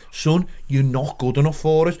 son, you're not good enough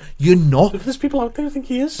for us. You're not. There's people out there who think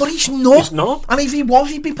he is. But he's not. He's not. And if he was,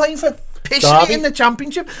 he'd be playing for pissing it in the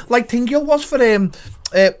Championship, like Tingil was for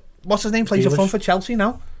what's his name? Plays up front for Chelsea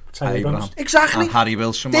now. Abraham. Exactly. And Harry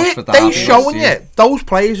Wilson was for that. They're showing you. Those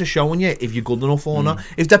players are showing you if you're good enough or not.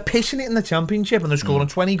 If they're pissing it in the Championship and they're scoring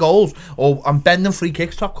 20 goals and bending free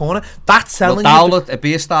kicks top corner, that's selling you. It'd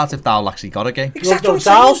be a start if Dowell actually got a game. Exactly.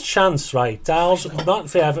 Dowell's chance, right? Dowell's not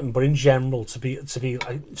for Everton, but in general to be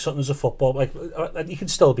like something as a football, like he can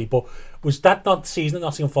still be. But was that not the season at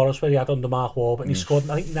Nottingham Forest where he had under Mark Warburton? He scored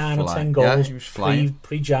I think 9 or 10 goals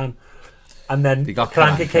pre-Jan. And then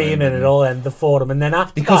Cranker came in and it all ended for him. And then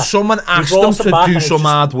after because someone asked him to do some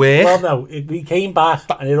hard work. Well, no, he came back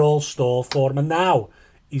and it all stalled for him. And now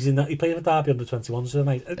he played for Derby under 21s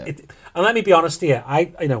tonight. And let me be honest here,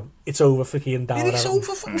 I know it's over for Keane Dowell. It is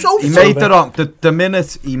over. He made the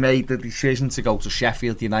minute he made the decision to go to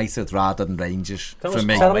Sheffield United rather than Rangers. That for was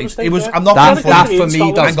me, it was. I'm not that for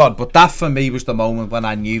me. But that for me was the moment when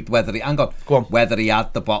I knew whether he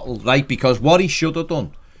had the bottle right, because what he should have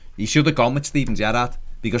done. He should have gone with Steven Gerrard,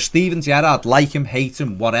 because Steven Gerrard, like him, hate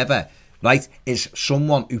him, whatever, right, is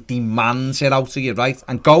someone who demands it out of you, right?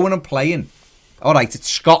 And going and playing, all right, it's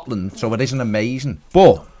Scotland, so it isn't amazing,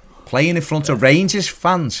 but playing in front of Rangers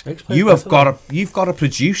fans, you've got to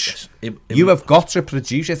produce. You have got to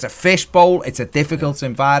produce. It's a fishbowl. It's a difficult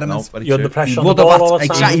environment. You're under pressure on the ball all the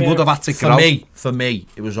time. Exactly, he would have had to grow. For me,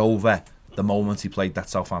 it was over the moment he played that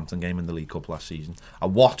Southampton game in the League Cup last season. I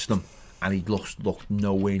watched them. And he looked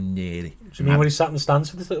nowhere near it. Do you mean when he sat in the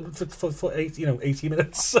stands for 80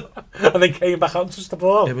 minutes and then came back out and touched the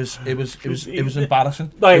ball? It was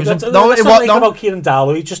embarrassing. Let's not make about Kieran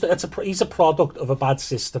Dowell. He's a product of a bad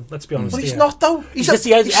system. Let's be honest. But he's not though. He's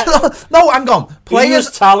not. No, hang on.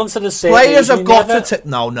 Players talented as players have got to take.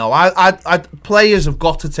 No. Players have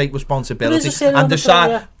got to take responsibility and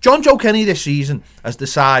decide. John Joe Kenny this season has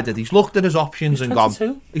decided. He's looked at his options and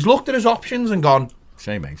gone. He's looked at his options and gone.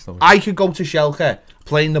 I could go to Schalke,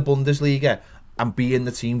 play in the Bundesliga and be in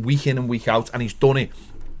the team week in and week out, and he's done it.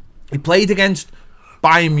 He played against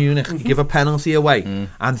Bayern Munich, give a penalty away,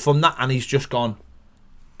 and from that, and he's just gone,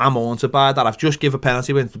 I'm haunted by that. I've just given a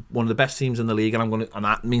penalty with one of the best teams in the league, and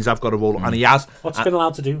that means I've got to roll. And he has. What's been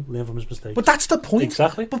allowed to do? Learn from his mistakes. But that's the point.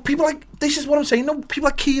 Exactly. But people this is what I'm saying. No, people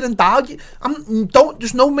like Kieran Dowell.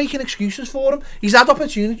 There's no making excuses for him. He's had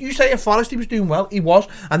opportunity. You say at Forest he was doing well, he was,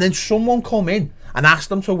 and then someone come in and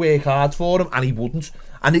asked him to work hard for him, and he wouldn't.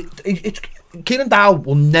 And it's Kieran Dowell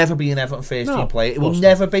will never be an Everton first team player. It will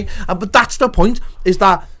never be. But that's the point. Is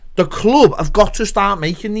that the club have got to start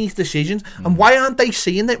making these decisions. And why aren't they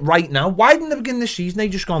seeing it right now? Why didn't they begin the season? They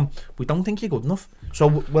just gone, we don't think you're good enough, so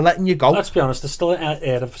we're letting you go. Let's be honest, there's still an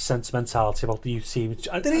air of sentimentality about the youth team. It's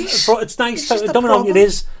nice. Don't wrong, it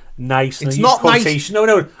is nice. It's not nice. No,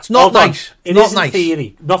 it's not nice. It is in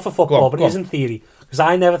theory, not for football, but it is in theory. Because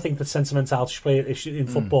I never think that sentimentality should play an issue in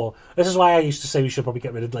football. This is why I used to say we should probably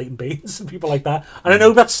get rid of Leighton Baines and people like that. And I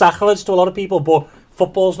know that's sacrilege to a lot of people, but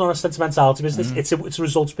football's not a sentimentality business. It's a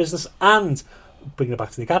results business. And bringing it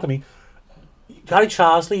back to the academy, Gary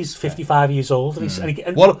Charsley's 55 years old, and fair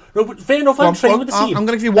enough. I'm training with the team. I'm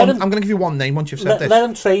going to give you one name once you've said this. Let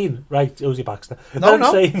him train, right? Ozzy Baxter. No. I'm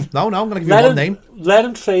going to give you one name. Let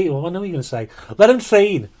him train. Well, I know what you're going to say. Let him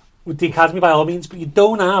train with the academy by all means, but you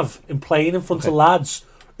don't have him playing in front of lads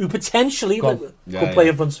who potentially could play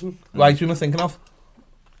in front of him. Right, who am I thinking of?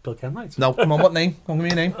 Bill Kenwright. No, come on, what name? Come on, give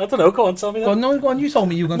me a name. I don't know, go on, tell me that. Go on, you told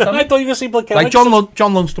me you were going to tell me. I thought you were going to say Bill Kenwright. Like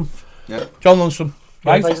John Lundstrom. Yeah. John Lundstrom.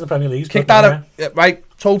 Right? Plays in the Premier League. Kicked that out. Right,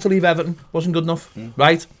 told to leave Everton. Wasn't good enough.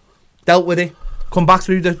 Right? Dealt with it. Come back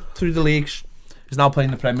through the leagues. He's now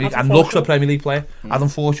playing the Premier League and looks a Premier League player. Had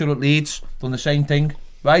unfortunate Leeds. Done the same thing.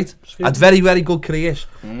 Right? Had very, very good careers.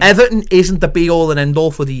 Everton isn't the be all and end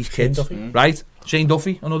all for these kids. Right? Shane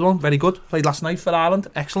Duffy, another one, very good. Played last night for Ireland,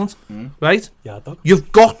 excellent. Right? Yeah, dog.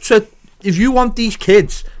 You've got to, if you want these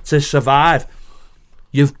kids to survive,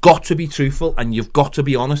 you've got to be truthful and you've got to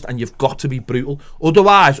be honest and you've got to be brutal.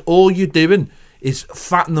 Otherwise, all you're doing is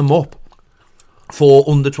fatten them up for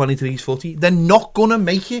under 23s footy. They're not going to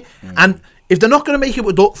make it. And if they're not going to make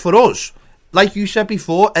it for us, like you said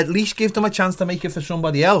before, at least give them a chance to make it for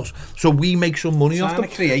somebody else, so we make some money off them. Trying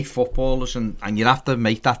to create footballers, and you have to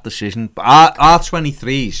make that decision. But our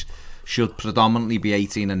 23s should predominantly be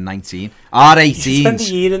 18 and 19. Our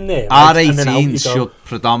 18s should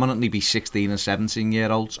predominantly be 16 and 17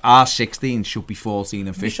 year olds. Our 16s should be 14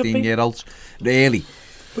 and 15 year olds. Really.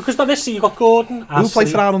 Because now this year you've got Gordon, Ashley. Who play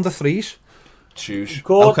for our under 3s? Choose.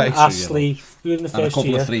 Gordon, okay, Ashley, who in the first year. And a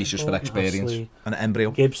couple year, of threes just for experience. Ashley, and an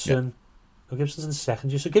embryo. Gibson. Yeah. Well, Gibson's in the second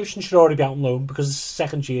year, so Gibson should already be out on loan because it's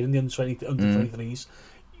second year in the under 23s.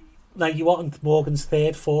 Now you want Morgan's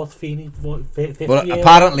third, fourth, fifth well, year.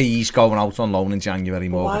 Apparently he's going out on loan in January,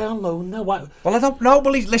 Morgan. Why on loan now? Why? Well, I don't know.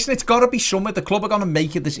 Well, listen, it's got to be somewhere. The club are going to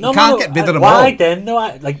make it. You can't get rid of them all. Why then? No,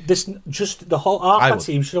 like this. Just the whole half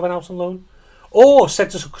team should have went out on loan. Or said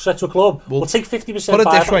to a club, we'll take 50%. Put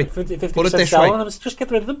it this way. 50% selling, just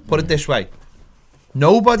get rid of them. Put it this way.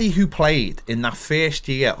 Nobody who played in that first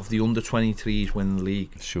year of the under 23s winning the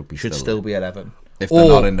league should still be at Everton. If they're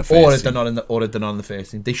not in the first team. Or if they're not in the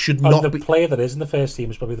first team. They should not be. The player that is in the first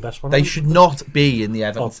team is probably the best one. They should not be in the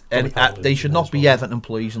Everton. They should not be Everton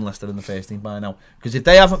employees unless they're in the first team by now. Because if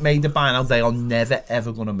they haven't made it by now, they are never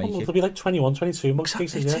ever going to make it. They'll be like 21, 22 most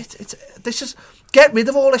cases. This is get rid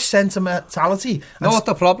of all this sentimentality. No, what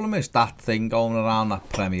the problem is, that thing going around that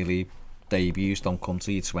Premier League debuts don't come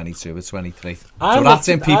to you 22 or 23. So that's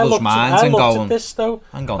in people's minds and going.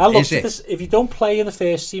 If you don't play in the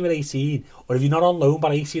first team at 18, or if you're not on loan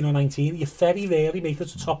by 18 or 19, you very rarely make it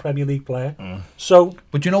to top Premier League player. So,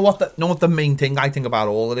 but you know what? The main thing I think about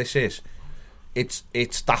all of this is, it's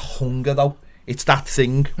that hunger though. It's that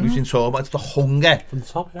thing we've been talking about. It's the hunger from the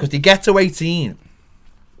top, because they get to 18.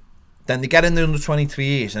 Then they get in the under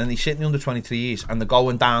 23s, and then they sit in the under 23s, and they're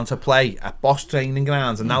going down to play at Boss training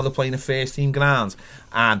grounds, and now they're playing at first team grounds,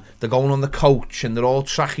 and they're going on the coach, and they're all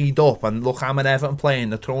trackied up, and look, I'm at Everton playing,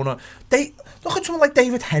 they're throwing on. Look at someone like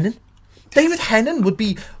David Hennon. David Hennon would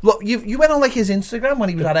be. Look, you went on like his Instagram when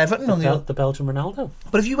he was at Everton the Belgian Ronaldo.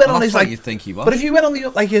 But if you went on his you think he was. But if you went on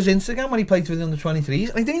his Instagram when he played for the under 23s,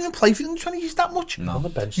 and he didn't even play for the under 23s that much. No, on the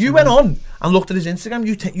bench. You went on and looked at his Instagram.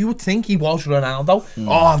 You would think he was Ronaldo.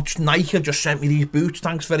 Oh, Nike just sent me these boots.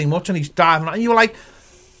 Thanks very much. And he's driving, and you were like,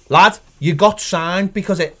 lad, you got signed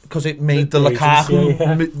because it made the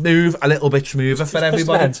Lukaku move a little bit smoother for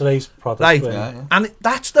everybody. Right, and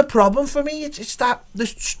that's the problem for me. It's that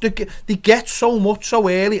they get so much so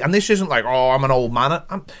early, and this isn't like, oh, I'm an old man.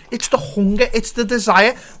 It's the hunger, it's the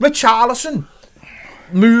desire. Richarlison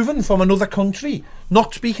moving from another country,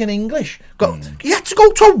 not speaking English. He had to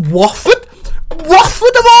go to Watford of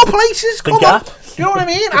all places. Come on. You know what I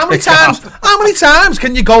mean? How many times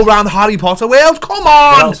can you go around Harry Potter world? Come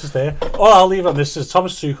on! What else is there? All I'll leave on this is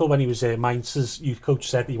Thomas Tuchel, when he was Mainz's youth coach,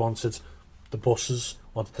 said he wanted the buses,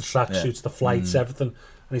 wanted the tracksuits, the flights, everything.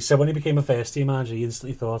 And he said when he became a first team manager, he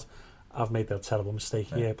instantly thought, I've made that terrible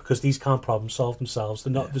mistake here because these can't problem solve themselves.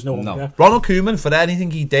 There's no hunger. Ronald Koeman, for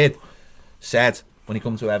anything he did, said when he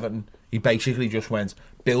come to Everton, he basically just went,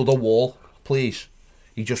 build a wall, please.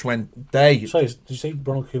 He just went, there. Sorry, did you say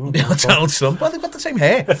Ronald Koeman? Donald Trump. Well, they've got the same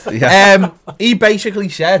hair. He basically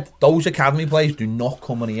said, those academy players do not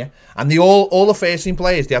come in here. And all the first team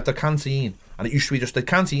players, they have the canteen. And it used to be just the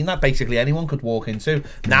canteen that basically anyone could walk into.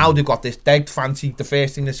 Now they've got this dead fancy, the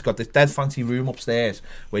first team has got this dead fancy room upstairs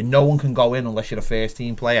where no one can go in unless you're a first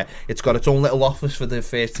team player. It's got its own little office for the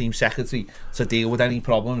first team secretary to deal with any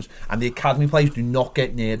problems. And the academy players do not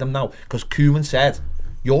get near them now because Koeman said,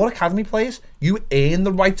 your academy players, you earn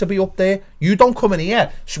the right to be up there. You don't come in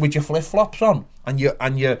here with your flip-flops on and you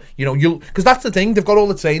because that's the thing, they've got all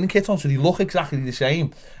the training kits on, so they look exactly the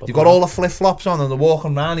same. They've got all the flip-flops on and they're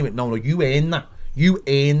walking around. He went, no, you earn that. You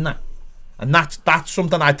earn that. And that's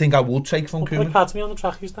something I think I would take from Koeman. Put academy on the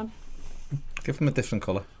trackies then. Give them a different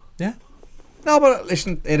colour. Yeah. No, but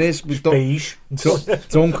listen, it is. Beige.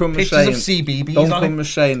 Duncan was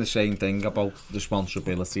saying the same thing about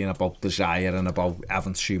responsibility and about desire and about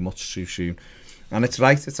having too much too soon. And it's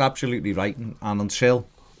right, it's absolutely right. And until,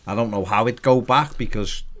 I don't know how it'd go back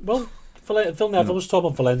because... Well, Phil Neville was talking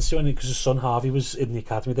about Valencia because his son Harvey was in the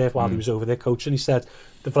academy there while he was over there coaching. He said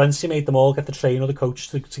the Valencia made them all get the train or the coach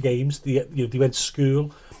to games. They went to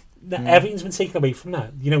school. Everything's been taken away from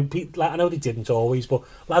that. I know they didn't always, but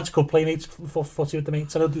lads could play mates for footy with the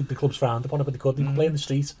mates. I know the club's frowned upon it, but they could play in the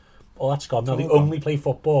street all that's gone. Now they only play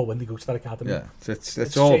football when they go to that academy. Yeah,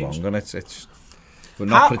 it's all wrong, and it's we're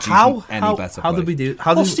not producing any better. How did we do?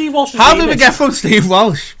 Steve Walsh. How did we get from Steve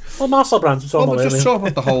Walsh? Well, Marcel Brands. Well, we're just talking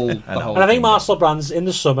about the whole. And I think Marcel Brands in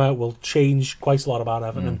the summer will change quite a lot about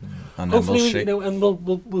Everton, and hopefully,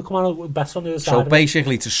 we'll come out better on the other side. So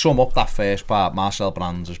basically, to sum up that first part, Marcel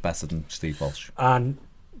Brands is better than Steve Walsh, and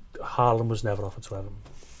Haaland was never offered to Everton.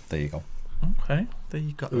 There you go. Okay, there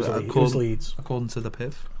you go. It was Leeds, according to the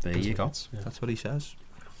PIV. There you go. Yeah. That's what he says.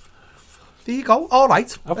 There you go. All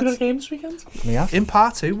right. Have we got a game this weekend? Yeah. In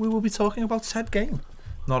part 2, we will be talking about said game.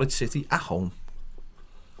 Norwich City at home.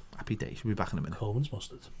 Happy days. We'll be back in a minute. Coleman's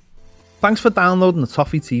mustard. Thanks for downloading the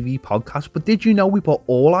Toffee TV podcast. But did you know we put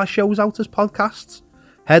all our shows out as podcasts?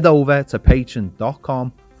 Head over to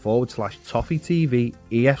patreon.com/Toffee TV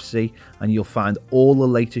EFC and you'll find all the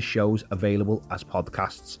latest shows available as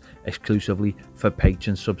podcasts exclusively for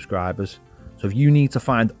Patreon subscribers. So if you need to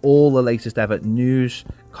find all the latest ever news,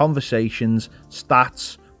 conversations,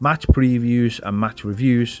 stats, match previews and match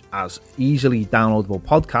reviews as easily downloadable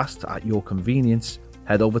podcasts at your convenience,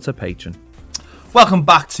 head over to Patreon. Welcome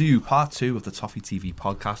back to part 2 of the Toffee TV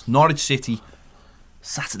podcast. Norwich City,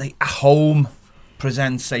 Saturday at home,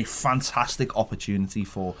 presents a fantastic opportunity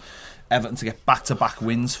for Everton to get back-to-back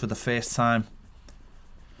wins for the first time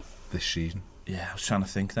this season. Yeah, I was trying to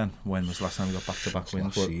think then. When was the last time we got back-to-back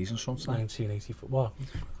wins? Last season, something. 1984. What?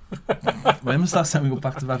 When was the last time we got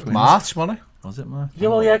back-to-back wins? March, wasn't it? Was it March? Yeah,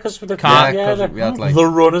 well, yeah, because we we had like the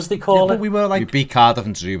run, as they call but it. we were like... We beat Cardiff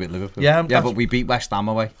and drew with Liverpool. Yeah, but we beat West Ham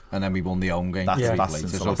away, and then we won the home game. That's later.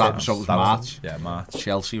 since So it was March. Yeah, March.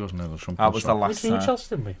 Chelsea, wasn't it? Or something. That was the last We beat time.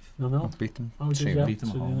 Chelsea, didn't we? No. Beat them. Oh, we did, yeah. Beat them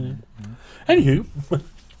at home. Anywho.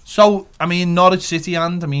 So, I mean, Norwich City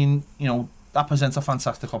and, I mean, you know, that presents a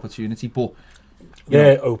fantastic opportunity, but...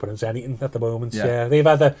 They're open as anything at the moment. Yeah, they've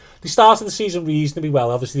had they started the season reasonably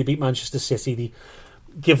well. Obviously, they beat Manchester City. They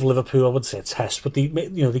give Liverpool, I wouldn't say a test, but they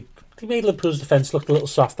made Liverpool's defence look a little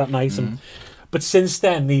soft that night. But since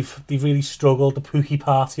then, they've really struggled. The Pookie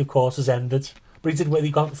party, of course, has ended. But he did where he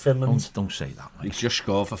got Finland. Don't say that, mate. He's just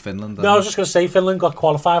scored for Finland. No, I was just going to say Finland got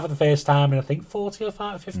qualified for the first time in I think 40 or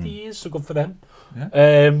 50 years. So good for them.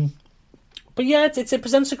 Yeah. But yeah, it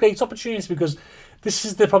presents a great opportunity because this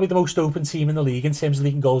is probably the most open team in the league in terms of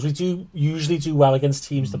league goals. We do usually do well against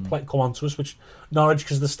teams that come on to us, which Norwich,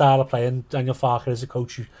 because of the style of play, and Daniel Farke is a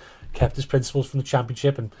coach who kept his principles from the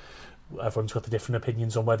Championship, and everyone's got the different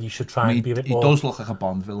opinions on whether you should try and be a bit more... He does look like a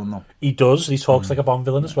Bond villain, though. He does. He talks like a Bond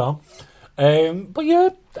villain as well. But yeah,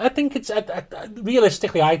 I think it's...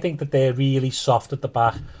 realistically, I think that they're really soft at the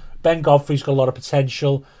back. Ben Godfrey's got a lot of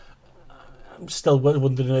potential. I'm still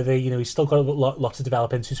wondering whether, he's still got a lot to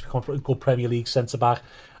develop into to become a good Premier League centre-back.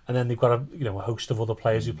 And then they've got a host of other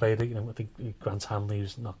players who played it. I think Grant Hanley,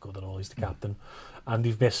 who's not good at all, he's the captain. And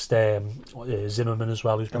they've missed Zimmerman as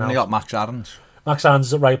well, who's been out. They got Max Aarons. Max Aarons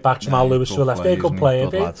is at right back, Jamal Lewis who left. They're a good player.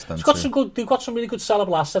 They've got some really good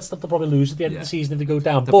sellable assets that they'll probably lose at the end of the season if they go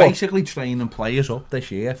down. They're basically training players up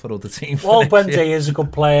this year for other teams. Well, Buendia is a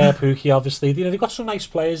good player, Pookie obviously. They've got some nice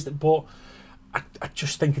players, but I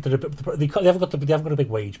just think they're a bit. They haven't got a big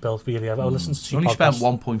wage bill really. I listened to. Only spent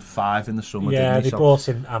 1.5 in the summer. Yeah, didn't they brought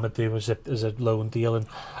in Amadou as a loan deal, and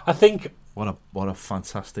I think what a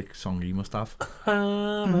fantastic song he must have.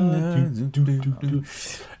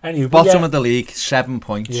 Anyway, bottom of the league, 7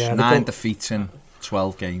 points, 9 defeats in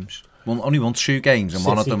 12 games. Only won 2 games, and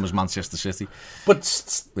one of them was Manchester City.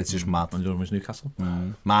 Which is mad. And the other was Newcastle.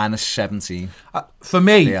 Minus 17. For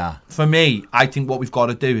me, I think what we've got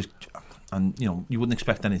to do is. And you wouldn't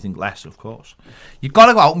expect anything less, of course. You've got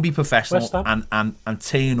to go out and be professional and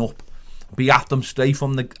turn up, be at them straight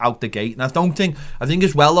from out the gate. And I think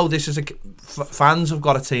as well though, this is fans have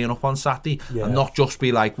got to turn up on Saturday and not just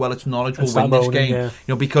be like, well, it's Norwich, we'll win this game,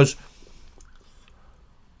 because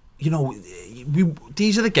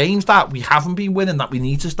these are the games that we haven't been winning that we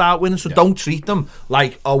need to start winning. So don't treat them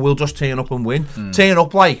like, oh, we'll just turn up and win. Turn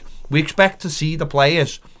up like we expect to see the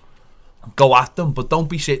players. Go at them, but don't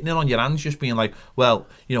be sitting there on your hands just being like, well,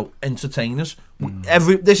 entertain us.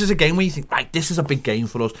 This is a game where you think, right, this is a big game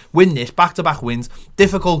for us. Win this, back-to-back wins.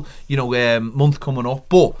 Difficult, month coming up,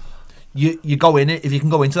 but you go in it. If you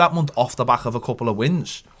can go into that month off the back of a couple of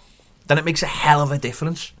wins, then it makes a hell of a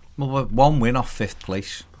difference. Well, 1 win off 5th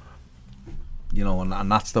place,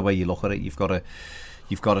 and that's the way you look at it. You've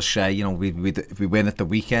got to say, if we win at the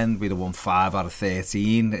weekend, we'd have won 5 out of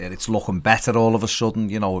 13. It's looking better all of a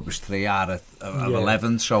sudden. It was 3 out of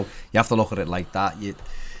 11. So you have to look at it like that.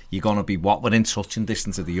 You're going to be within touching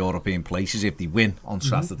distance of the European places if they win on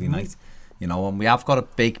Saturday night. And we have got a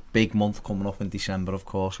big month coming up in December, of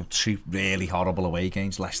course, with 2 really horrible away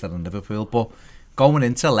games, Leicester and Liverpool. But going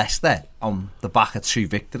into Leicester on the back of 2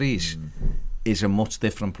 victories is a much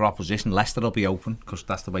different proposition. Leicester will be open because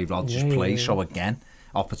that's the way Rodgers plays. So again,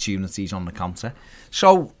 opportunities on the counter.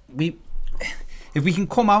 So if we can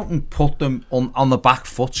come out and put them on the back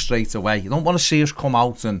foot straight away, you don't want to see us come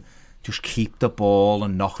out and just keep the ball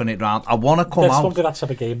and knocking it round. I want to come out. This won't be that type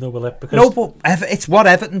of game though, will it? Because no, but it's what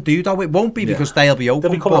Everton do though. It won't be because they'll be open.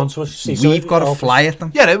 They'll be coming on to us. We've got to fly at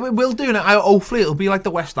them. Yeah, we'll do it. Hopefully it'll be like the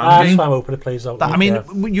West Ham game. I'm hoping it plays out.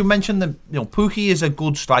 You mentioned that Pookie is a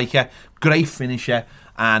good striker, great finisher,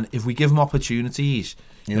 and if we give him opportunities,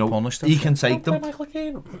 he can take them.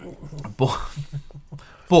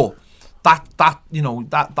 But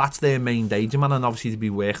that's their main danger, man, and obviously to be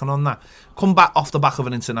working on that. Come back off the back of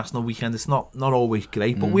an international weekend, it's not always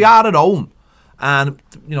great, but we are at home, and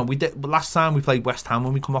we did last time we played West Ham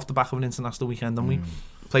when we come off the back of an international weekend, and we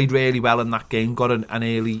played really well in that game, got an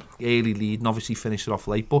early lead, and obviously finished it off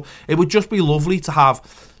late. But it would just be lovely to have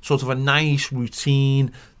sort of a nice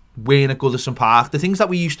routine. Win at Goodison Park, the things that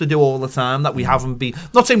we used to do all the time that we haven't been.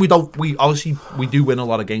 Not saying we don't. We obviously we do win a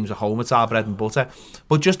lot of games at home. It's our bread and butter,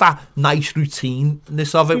 but just that nice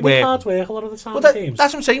routineness of it. Where hard work a lot of the time. But that's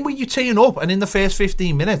what I'm saying. Where you turn up and in the first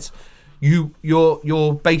 15 minutes,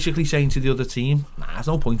 you're basically saying to the other team, "Nah, there's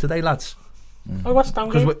no point today, lads." Oh, West Ham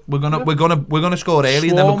because we're gonna score early,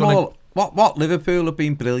 and then we're gonna. What Liverpool have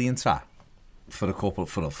been brilliant at for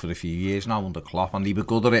a few years now under Klopp, and they were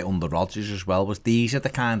good at it under Rodgers as well. Was these are the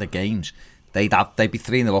kind of games they'd be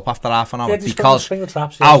 3-0 up after half an hour because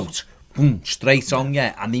out, boom, straight on,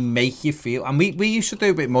 and they make you feel. And we used to do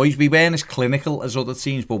it with Moyes. We weren't as clinical as other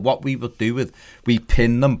teams, but what we would do we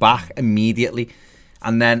pin them back immediately,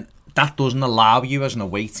 and then that doesn't allow you as an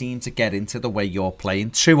away team to get into the way you're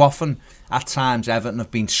playing. Too often, at times, Everton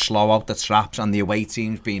have been slow out the traps, and the away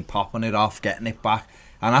team's been popping it off, getting it back,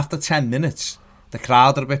 and after 10 minutes. The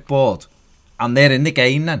crowd are a bit bored, and they're in the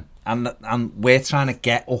game then, and we're trying to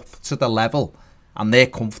get up to the level, and they're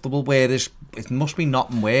comfortable. Whereas it must be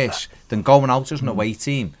nothing worse than going out as an away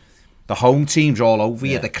team. The home team's all over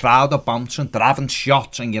you. The crowd are bouncing. They're having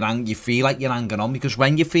shots, and you feel like you're hanging on. Because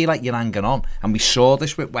when you feel like you're hanging on, and we saw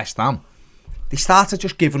this with West Ham, they started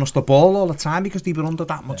just giving us the ball all the time because they were under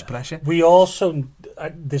that much pressure. We also,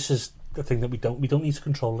 this is the thing that we don't need to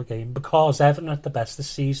control the game because Everton are at the best this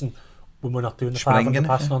season. When we're not doing the 500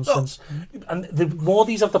 pass nonsense, and the more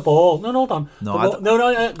these have the ball, hold on,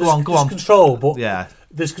 go on, control, but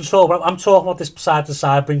there's control. But I'm talking about this side to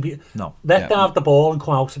side. Let them have the ball and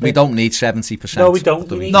come out. We don't need 70%. No, we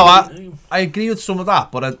don't. I agree with some of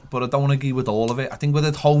that, but I don't agree with all of it. I think with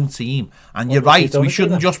a home team, and you're right, we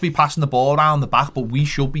shouldn't just be passing the ball around the back, but we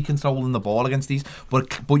should be controlling the ball against these.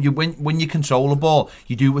 But when you control the ball,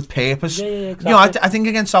 you do it with purpose. Exactly. I think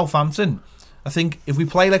against Southampton. I think if we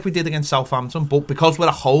play like we did against Southampton, but because we're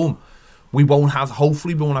at home,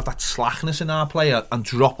 hopefully we won't have that slackness in our play and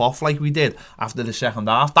drop off like we did after the second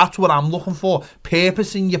half. That's what I'm looking for.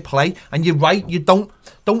 Purpose in your play. And you're right, you don't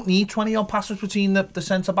need 20 odd passes between the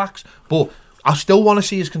centre backs, but I still want to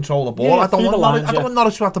see us control the ball. I don't want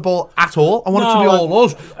Norwich to have the ball at all. I want it to be all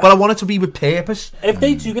us, but I want it to be with purpose. If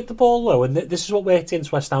they do get the ball though, and this is what worked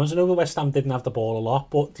against West Ham. I know West Ham didn't have the ball a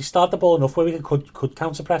lot, but they started the ball enough where we could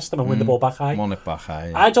counter press them and win the ball back high. Want it back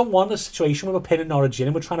high. I don't want a situation where we're pinning Norwich in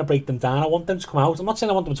and we're trying to break them down. I want them to come out. I'm not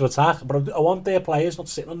saying I want them to attack, but I want their players not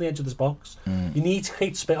sitting on the edge of this box. You need to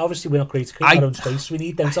create space. Obviously, we're not great to create our own space. We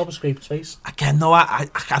need them to help us create space. Again, though,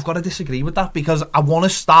 I've got to disagree with that because I want to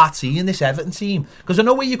start seeing this Everton team because I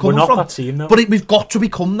know where you're coming from. We're not that team, though. But we've got to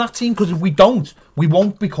become that team because if we don't, we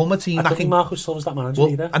won't become a team. I don't think Marcus Silva's that manager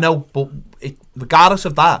either. I know, but regardless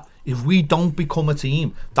of that, if we don't become a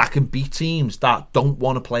team that can beat teams that don't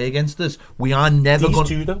want to play against us, we are never going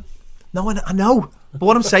to. These two, though? No, I know. But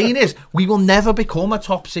what I'm saying is, we will never become a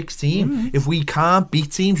top 6 team if we can't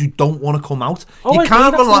beat teams who don't want to come out. You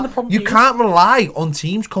can't rely on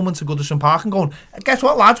teams coming to Goodison Park and going, guess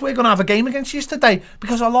what, lads, we're going to have a game against you today,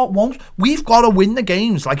 because a lot won't. We've got to win the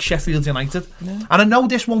games like Sheffield United. Yeah. And I know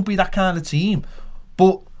this won't be that kind of team,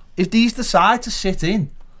 but if these decide to sit in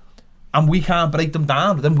and we can't break them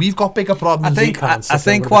down, then we've got bigger problems. I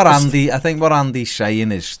think what Andy's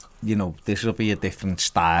saying is, this will be a different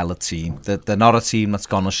style of team. They're not a team that's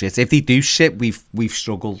gonna sit. If they do sit, we've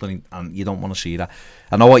struggled, and you don't want to see that.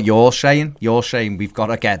 I know what you're saying. You're saying we've got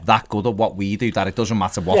to get that good at what we do, that it doesn't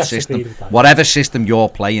matter what system, whatever system you're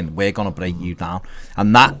playing, we're gonna break you down.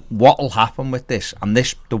 And that what will happen with this, and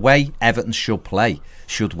the way Everton should play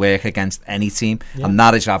should work against any team, and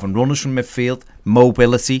that is having runners from midfield,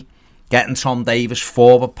 mobility, getting Tom Davies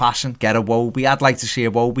forward passing, get a Wobie. I'd like to see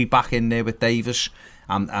a Wobie back in there with Davies.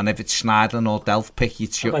 And if it's Schneiderlin or Delph, pick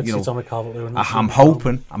your I'm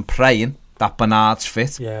hoping, I'm praying that Bernard's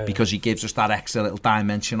fit because he gives us that extra little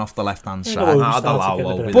dimension off the left-hand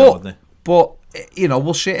side. But you know,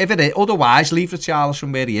 we'll see if it is. Otherwise, leave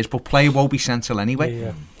Richarlison where he is, but play Wobie central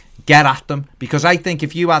anyway. Get at them, because I think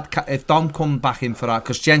if Dom come back in for that,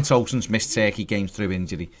 because Jens Olsen's missed Turkey games through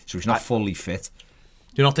injury, so he's not fully fit.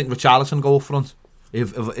 Do you not think Richarlison go up front?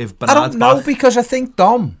 If Bernard's I don't know back? Because I think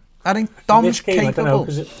Dom's capable.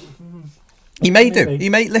 He may do. He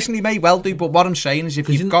may well do. But what I'm saying is, if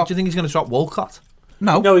you've got, do you think he's going to drop Walcott?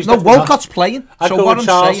 No, Walcott's playing. So what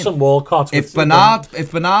I'm saying, Walcott, if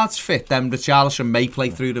Bernard's fit, then Richarlison may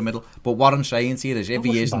play through the middle. But what I'm saying to you is, if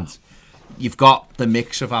he isn't, you've got the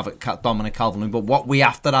mix of Dominic Calvert-Lewin. But what we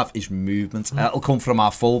have to have is movement. It'll come from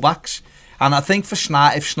our fullbacks. And I think if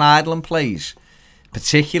Schneiderlin plays,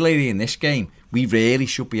 particularly in this game, we really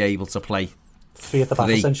should be able to play 3 at the back,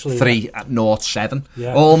 essentially. 3 at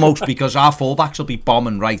 0-7. Almost, because our fullbacks will be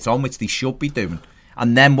bombing right on, which they should be doing.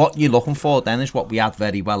 And then what you're looking for then is what we had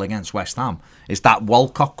very well against West Ham, is that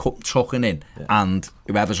Walcott tucking in, and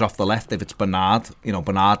whoever's off the left, if it's Bernard,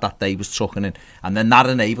 Bernard that day was tucking in, and then that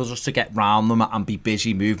enables us to get round them and be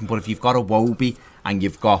busy moving. But if you've got a Wobie and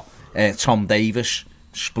you've got Tom Davis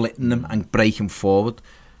splitting them and breaking forward,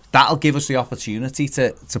 that'll give us the opportunity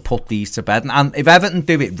to put these to bed. And if Everton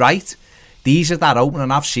do it right, these are that open,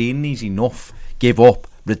 and I've seen these enough give up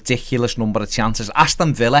ridiculous number of chances.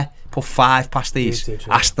 Aston Villa put 5 past these.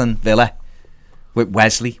 Aston Villa with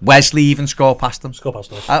Wesley even scored past them.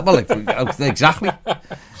 Exactly.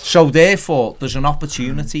 So therefore, there's an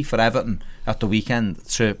opportunity for Everton at the weekend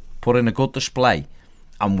to put in a good display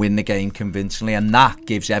and win the game convincingly, and that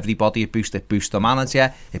gives everybody a boost. It boosts the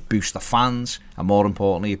manager, it boosts the fans, and more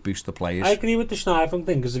importantly, it boosts the players. I agree with the Schneiderlin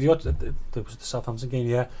thing, because if you watch the Southampton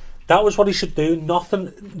game, that was what he should do. Nothing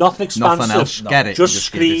expansive. Nothing else. Get it. Just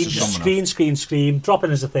screen. Drop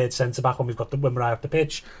in as a third centre back when we're out of the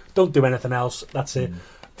pitch. Don't do anything else. That's it.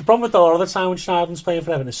 The problem with a lot of the time when Schneiderlin's playing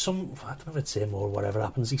for Everton is I don't know if it's him or whatever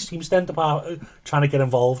happens. He seems to end up trying to get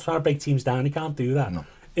involved, trying to break teams down. He can't do that. No.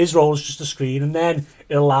 His role is just a screen, and then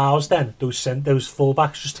it allows those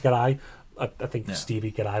full-backs just to get high. I think Stevie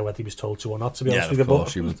get eye whether he was told to or not, to be honest with you. Of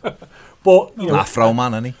course he would. But Afro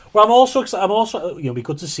man, isn't he? Well, I'm also it'd be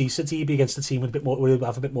good to see Stevie against the team with a bit more, will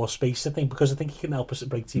have a bit more space, I think, because I think he can help us to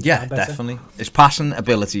break teams down better. Yeah, definitely. His passing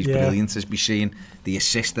ability is brilliant, as we've seen the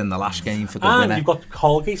assist in the last game for the winner. And you've got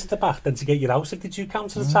Holgate at the back then to get you out if they do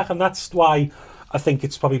counter attack, and that's why I think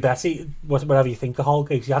it's probably better, whatever you think of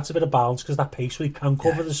Holgate, he adds a bit of balance, because that pace where he can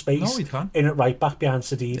cover the space in at right back behind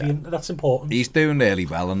Sadidi, and that's important. He's doing really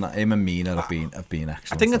well, and him and Mina have been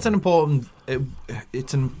excellent. I think it's an important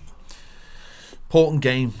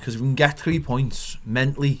game, because if we can get 3 points,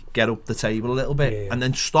 mentally get up the table a little bit, and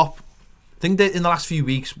then stop. I think that in the last few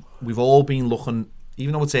weeks we've all been looking,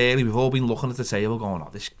 even though it's early, we've all been looking at the table going,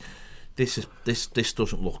 this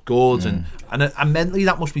doesn't look good, and mentally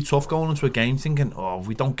that must be tough going into a game thinking, if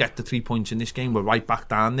we don't get the 3 points in this game, we're right back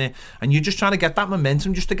down there, and you're just trying to get that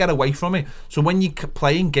momentum just to get away from it. So when you're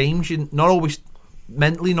playing games, you're not always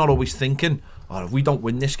thinking, if we don't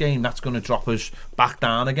win this game, that's going to drop us back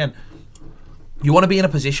down again. You want to be in a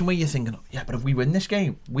position where you're thinking, but if we win this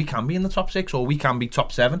game, we can be in the top 6 or we can be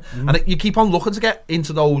top 7, and you keep on looking to get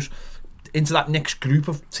into that next group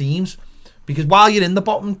of teams. Because while you're in the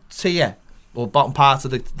bottom tier or bottom part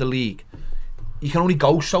of the league, you can only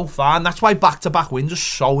go so far, and that's why back-to-back wins are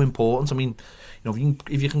so important. I mean,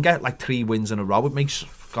 if you can get like 3 wins in a row, it makes you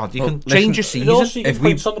can change your season. Also, you can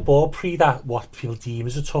points on the board pre that what people deem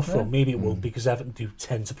as a tough run. Maybe it won't, because Everton do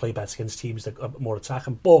tend to play better against teams that are more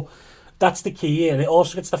attacking. But that's the key, and it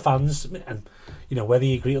also gets the fans, and whether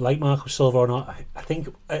you agree like Marco Silva or not, I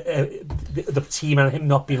think the team and him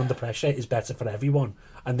not being under pressure is better for everyone.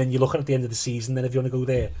 And then you're looking at the end of the season, then if you want to go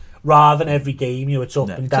there, rather than every game, it's up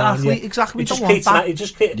and down. Exactly.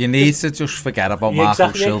 You need to just forget about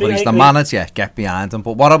Marco Silva. He's the manager. Get behind him.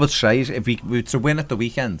 But what I would say is, if we were to win at the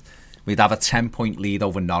weekend, we'd have a 10-point lead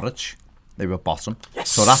over Norwich. They were bottom.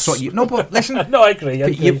 Yes. So that's what you. No, but listen. No, I agree.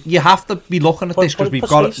 You have to be looking at this, because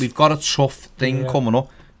we've got a tough thing coming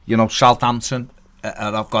up. Southampton.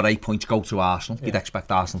 I've got 8 points go to Arsenal. You'd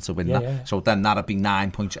expect Arsenal to win that. Yeah. So then that'd be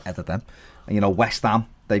 9 points ahead of them. And, West Ham,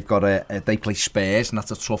 they've got they play Spurs, and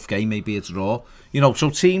that's a tough game. Maybe it's draw. So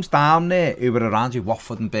teams down there who are around you,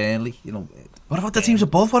 Watford and Burnley. What about the teams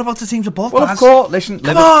above? Well, of course. Listen,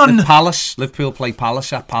 Liverpool play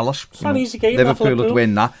Palace at Palace. It's not an easy game. Liverpool would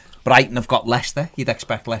win that. Brighton have got Leicester. You'd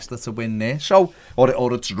expect Leicester to win there. So,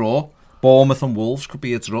 or a draw. Bournemouth and Wolves could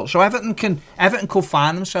be a draw. So Everton could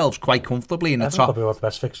find themselves quite comfortably in the top. Could be one of the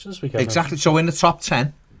best fixtures we can. Exactly. So in the top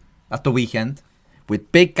 10 at the weekend,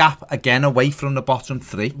 with big gap again away from the bottom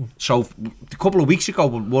 3. So a couple of weeks ago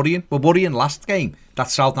we're worrying last game that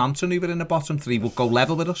Southampton, who were in the bottom 3, would go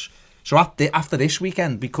level with us. So after this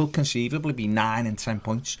weekend, we could conceivably be 9 and 10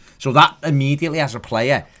 points. So that immediately, as a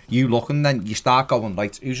player, you look and then you start going,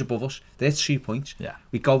 right, who's above us? There's 2 points. Yeah.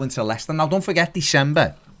 We go into Leicester. Now, don't forget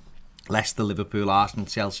December. Leicester, Liverpool, Arsenal,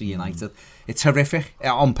 Chelsea, United. It's horrific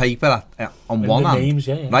on paper, on one hand. Names,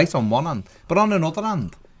 Right, on one hand. But on another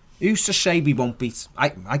hand, who's to say we won't beat...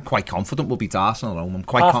 I'm quite confident we'll beat Arsenal at home. I'm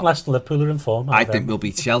quite confident. Leicester, Liverpool are in form. I think we'll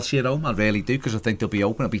beat Chelsea at home. I really do, because I think they'll be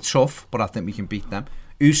open. It'll be tough, but I think we can beat them.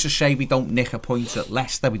 Who's to say we don't nick a point at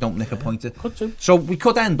Leicester? We don't nick a point at... So we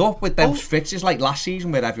could end up with those fixtures like last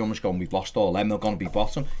season where everyone was going, we've lost all them, they're going to be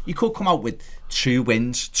bottom. You could come out with 2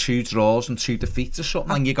 wins, 2 draws and 2 defeats or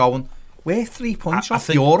something, and you're going, we're 3 points off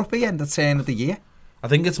Europe at the turn of the year. I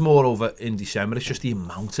think it's more over in December. It's just the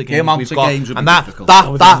amount of games the amount we've of got, games and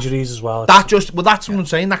that injuries as well. That's what I'm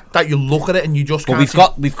saying. That you look at it and you just. But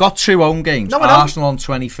can't we've got 2 home games. Arsenal on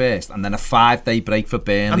 21st, and then a 5-day break for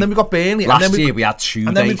Burnley. And then we've got Burnley. Last year we had 2 days.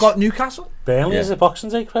 And then we've got Newcastle. Burnley is a Boxing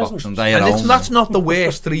Day present. Boxing Day at home. That's not the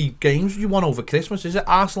worst 3 games you won over Christmas, is it?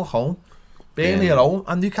 Arsenal home, Burnley at home,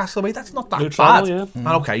 and Newcastle away. That's not that bad. Yeah. And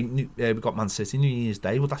okay, we've got Man City New Year's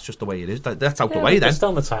Day, but that's just the way it is. That's out the way then. Still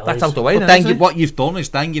in the title that's out the way but then. What you've done is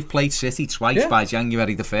then you've played City twice by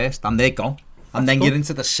January the 1st, and they're gone. And then you're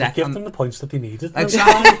into the second. Give them the points that they needed.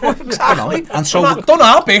 Exactly. And so we've done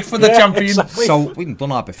our bit for the champions. Exactly. So we've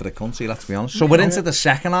done our bit for the country, let's be honest. So we're into the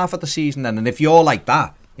second half of the season then, and if you're like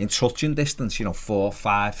that, in touching distance, 4,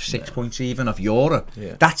 5, 6 points even of Europe,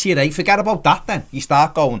 that's your aim. Forget about that then. You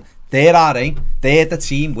start going, they're our aim, they're the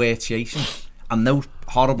team we're chasing, and those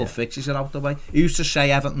horrible fixes are out the way. Who's to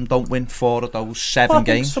say Everton don't win 4 of those 7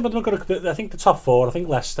 games? Some of them are going to. I think the top 4. I think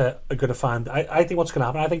Leicester are going to find. I think what's going to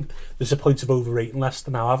happen. I think there's a point of overrating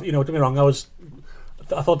Leicester now. Don't get me wrong.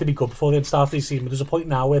 I thought they'd be good before the start of the season, but there's a point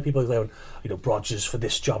now where people are going, Brodgers for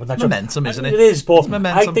this job and that momentum, job. Isn't it? It is, but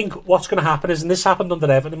momentum. I think what's going to happen is, and this happened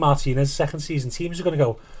under Everton and Martinez second season, teams are going to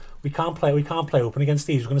go, we can't play open against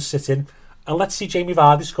these. We're going to sit in. And let's see Jamie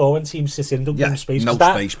Vardy score when teams sit in, don't give them space. No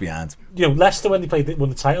space behind. Leicester, when they won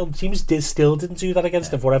the title, teams still didn't do that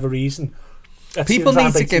against them for whatever reason. People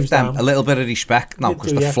need to give them a little bit of respect now,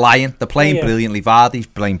 because they're flying. They're playing brilliantly. Vardy's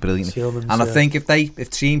playing brilliantly. And I think if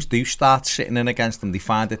teams do start sitting in against them, they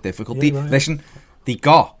find it difficult. Listen,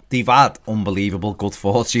 they've had unbelievable good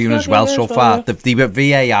fortune as well so far. They were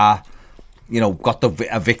VAR. Got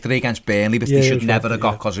a victory against Burnley, but they should never have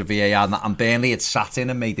got because of VAR. And Burnley had sat in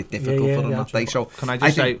and made it difficult for them that day. So can I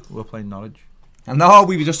just say we're playing Norwich? No,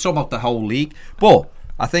 we were just talking about the whole league. But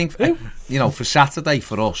I think for Saturday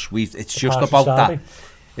for us, it's just about that.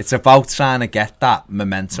 It's about trying to get that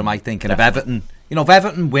momentum. I think, and if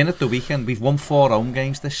Everton win at the weekend, we've won 4 home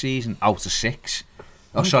games this season out of 6.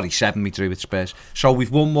 7 we drew with Spurs. So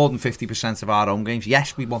we've won more than 50% of our home games.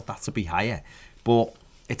 Yes, we want that to be higher, but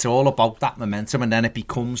it's all about that momentum, and then it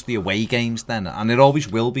becomes the away games then, and it always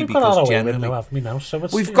will be, because generally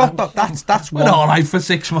we've got that. That's one. We're all right for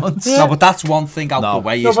 6 months. No, but that's one thing out the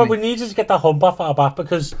way. No, but we need to get that hump off our back,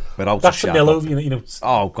 because that's the mill over.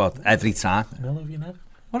 Oh God, every time. Mill over your neck.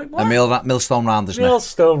 A millstone round his neck.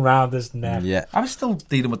 Millstone round his neck. Yeah. I'm still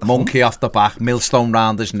dealing with the monkey hump. off the back, millstone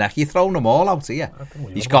round his neck. You're throwing them all out here.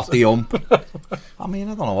 He's got the hump. I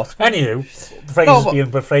don't know what's going on. Anywho, the phrases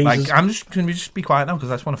being phrases. Can we just be quiet now, because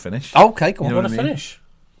I just want to finish. Okay, go on. You want to finish?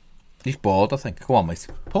 He's bored, I think. Go on, mate.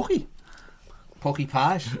 Pucky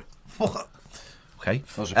pies. Okay.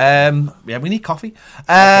 We need coffee.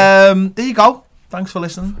 There you go. Thanks for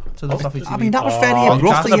listening to the Toffee TV. That was very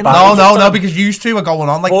abrupt. No, because you two are going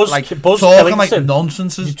on Buzz talking like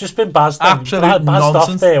nonsense. You've just been buzzed. Absolute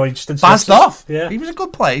nonsense. Buzzed off. Yeah. He was a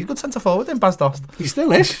good player. He's a good centre forward in Bastos. He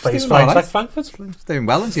still is. Plays like Frankfurt. He's doing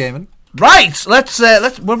well in Germany. Right, let's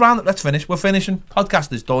finish. We're finishing.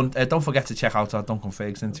 Podcast is done. Don't forget to check out our Duncan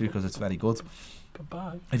Ferguson too, because it's very good.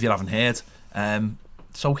 Bye. If you haven't heard.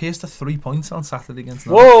 So here's the 3 points on Saturday against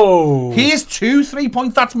Norwich. Whoa! Here's 2 3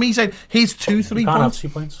 points. That's me saying here's 2 3 points. Have 2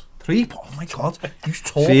 points. 3 points. Oh my God! You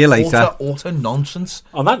talk See you later. utter nonsense.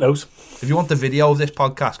 On that note, if you want the video of this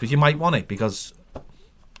podcast, because you might want it, because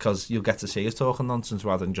you'll get to see us talking nonsense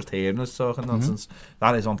rather than just hearing us talking nonsense.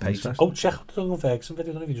 That is on Patreon. Oh, check out the Duncan Ferguson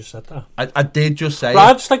video. I don't know if you just said that. I did just say.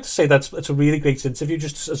 I'd just like to say that it's a really great interview,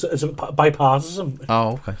 just as a bipartisan.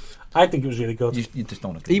 Oh, okay. I think it was really good. You just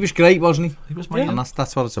don't agree. He was great, wasn't he? He was my and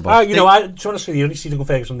that's what it's about. To be honest with you, only see Duncan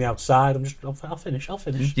Ferguson from the outside. I'll finish.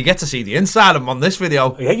 You get to see the inside of him on this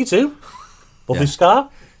video. Yeah, you too. Lovely scar.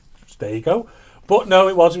 So there you go. But no,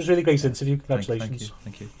 it was a really great interview. Congratulations.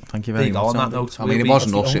 Thank you very much. On that note, I mean, it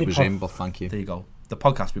wasn't us, it was him, but thank you. There you go. The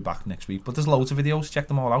podcast will be back next week, but there's loads of videos. Check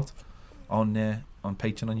them all out on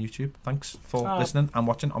Patreon on YouTube. Thanks for listening and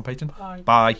watching on Patreon. Bye.